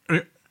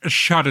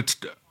Shudder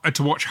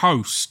to watch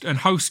Host, and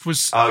Host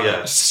was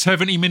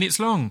 70 minutes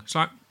long. It's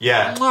like,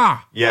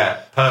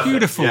 perfect.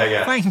 Beautiful.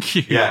 Thank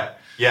you.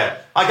 Yeah.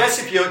 I guess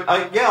if you're,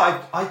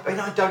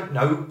 I don't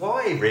know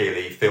why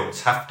really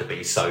films have to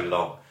be so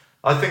long.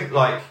 I think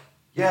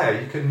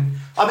you can.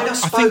 I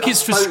think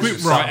it's for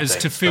script writers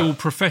to feel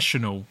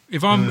professional.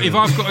 If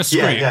I've got a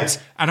script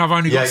and I've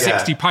only got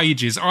 60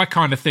 pages, I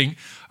kind of think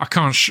I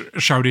can't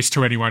show this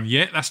to anyone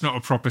yet. That's not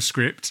a proper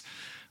script.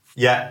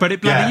 Yeah, but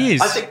it bloody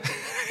is. I think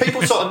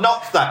people sort of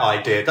knock that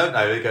idea, don't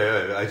they? They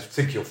go, I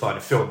think you'll find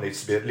a film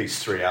needs to be at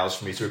least 3 hours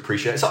for me to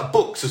appreciate it. It's like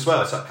books as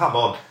well. It's like, come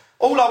on.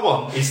 All I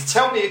want is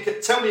tell me a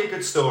good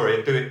story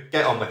and do it.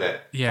 Get on with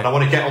it. Yeah. And I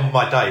want to get on with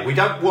my day.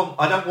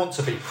 I don't want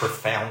to be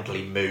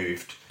profoundly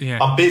moved.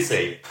 Yeah. I'm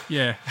busy.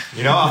 Yeah.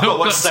 I've got to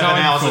watch 7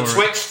 hours of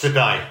Twitch today.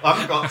 I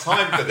haven't got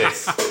time for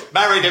this.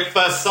 Married at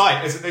First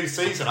Sight. There's a new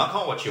season. I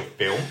can't watch your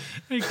film.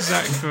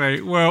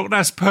 Exactly. Well,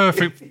 that's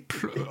perfect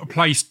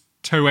place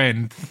to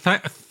end.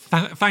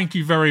 Thank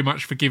you very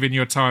much for giving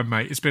your time,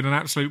 mate. It's been an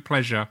absolute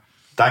pleasure.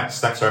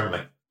 Thanks for having me.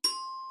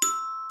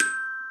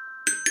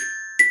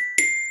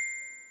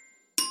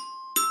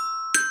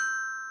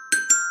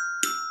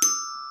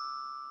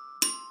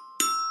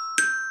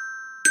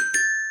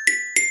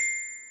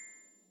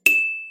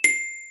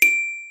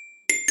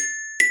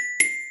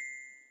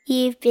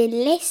 You've been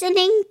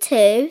listening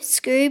to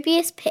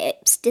Scroobius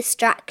Pip's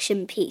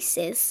Distraction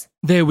Pieces.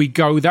 There we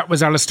go. That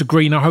was Alistair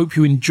Green. I hope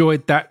you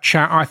enjoyed that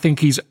chat. I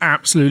think he's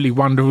absolutely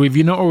wonderful. If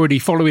you're not already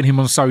following him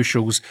on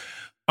socials,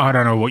 I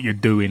don't know what you're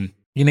doing.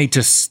 You need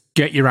to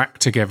get your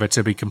act together,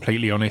 to be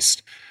completely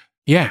honest.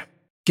 Yeah,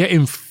 get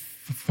him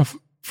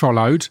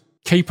followed.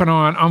 Keep an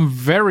eye on. I'm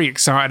very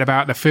excited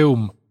about the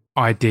film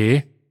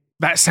idea.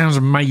 That sounds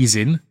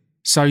amazing.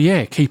 So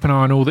yeah, keep an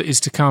eye on all that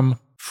is to come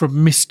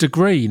from Mr.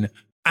 Green.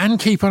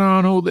 And keep an eye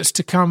on all that's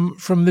to come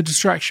from the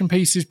Distraction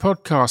Pieces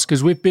podcast,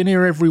 because we've been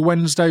here every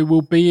Wednesday. We'll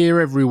be here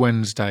every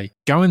Wednesday.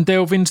 Go and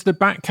delve into the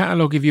back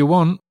catalogue if you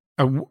want.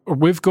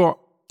 We've got,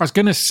 I was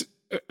going to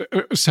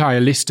say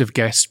a list of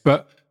guests,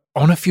 but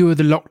on a few of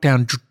the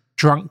lockdown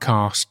drunk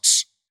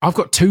casts, I've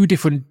got 2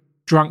 different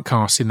drunk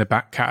casts in the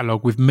back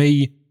catalogue with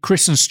me,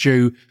 Chris and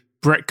Stu,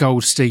 Brett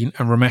Goldstein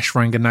and Ramesh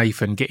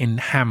Ranganathan getting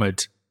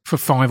hammered for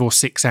 5 or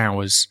 6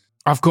 hours.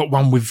 I've got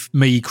one with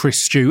me,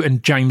 Chris Stew,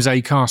 and James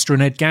Acaster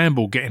and Ed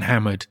Gamble getting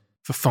hammered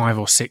for 5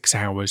 or 6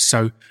 hours.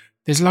 So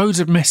there's loads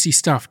of messy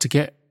stuff to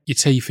get your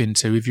teeth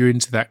into if you're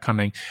into that kind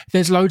of thing.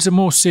 There's loads of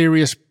more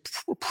serious,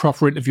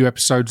 proper interview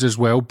episodes as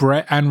well.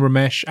 Brett and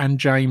Ramesh and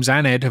James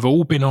and Ed have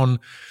all been on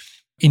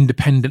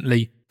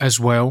independently as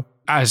well,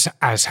 as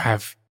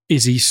have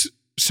Izzy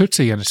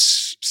Sooty and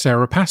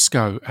Sarah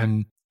Pascoe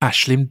and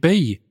Aisling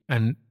B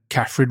and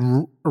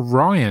Catherine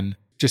Ryan.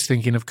 Just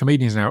thinking of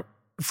comedians now.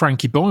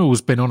 Frankie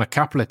Boyle's been on a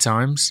couple of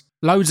times.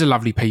 Loads of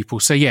lovely people.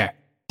 So yeah,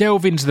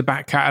 delve into the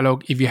back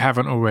catalogue if you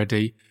haven't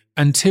already.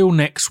 Until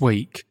next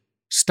week,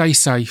 stay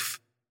safe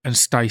and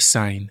stay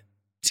sane.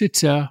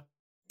 Ta-ta.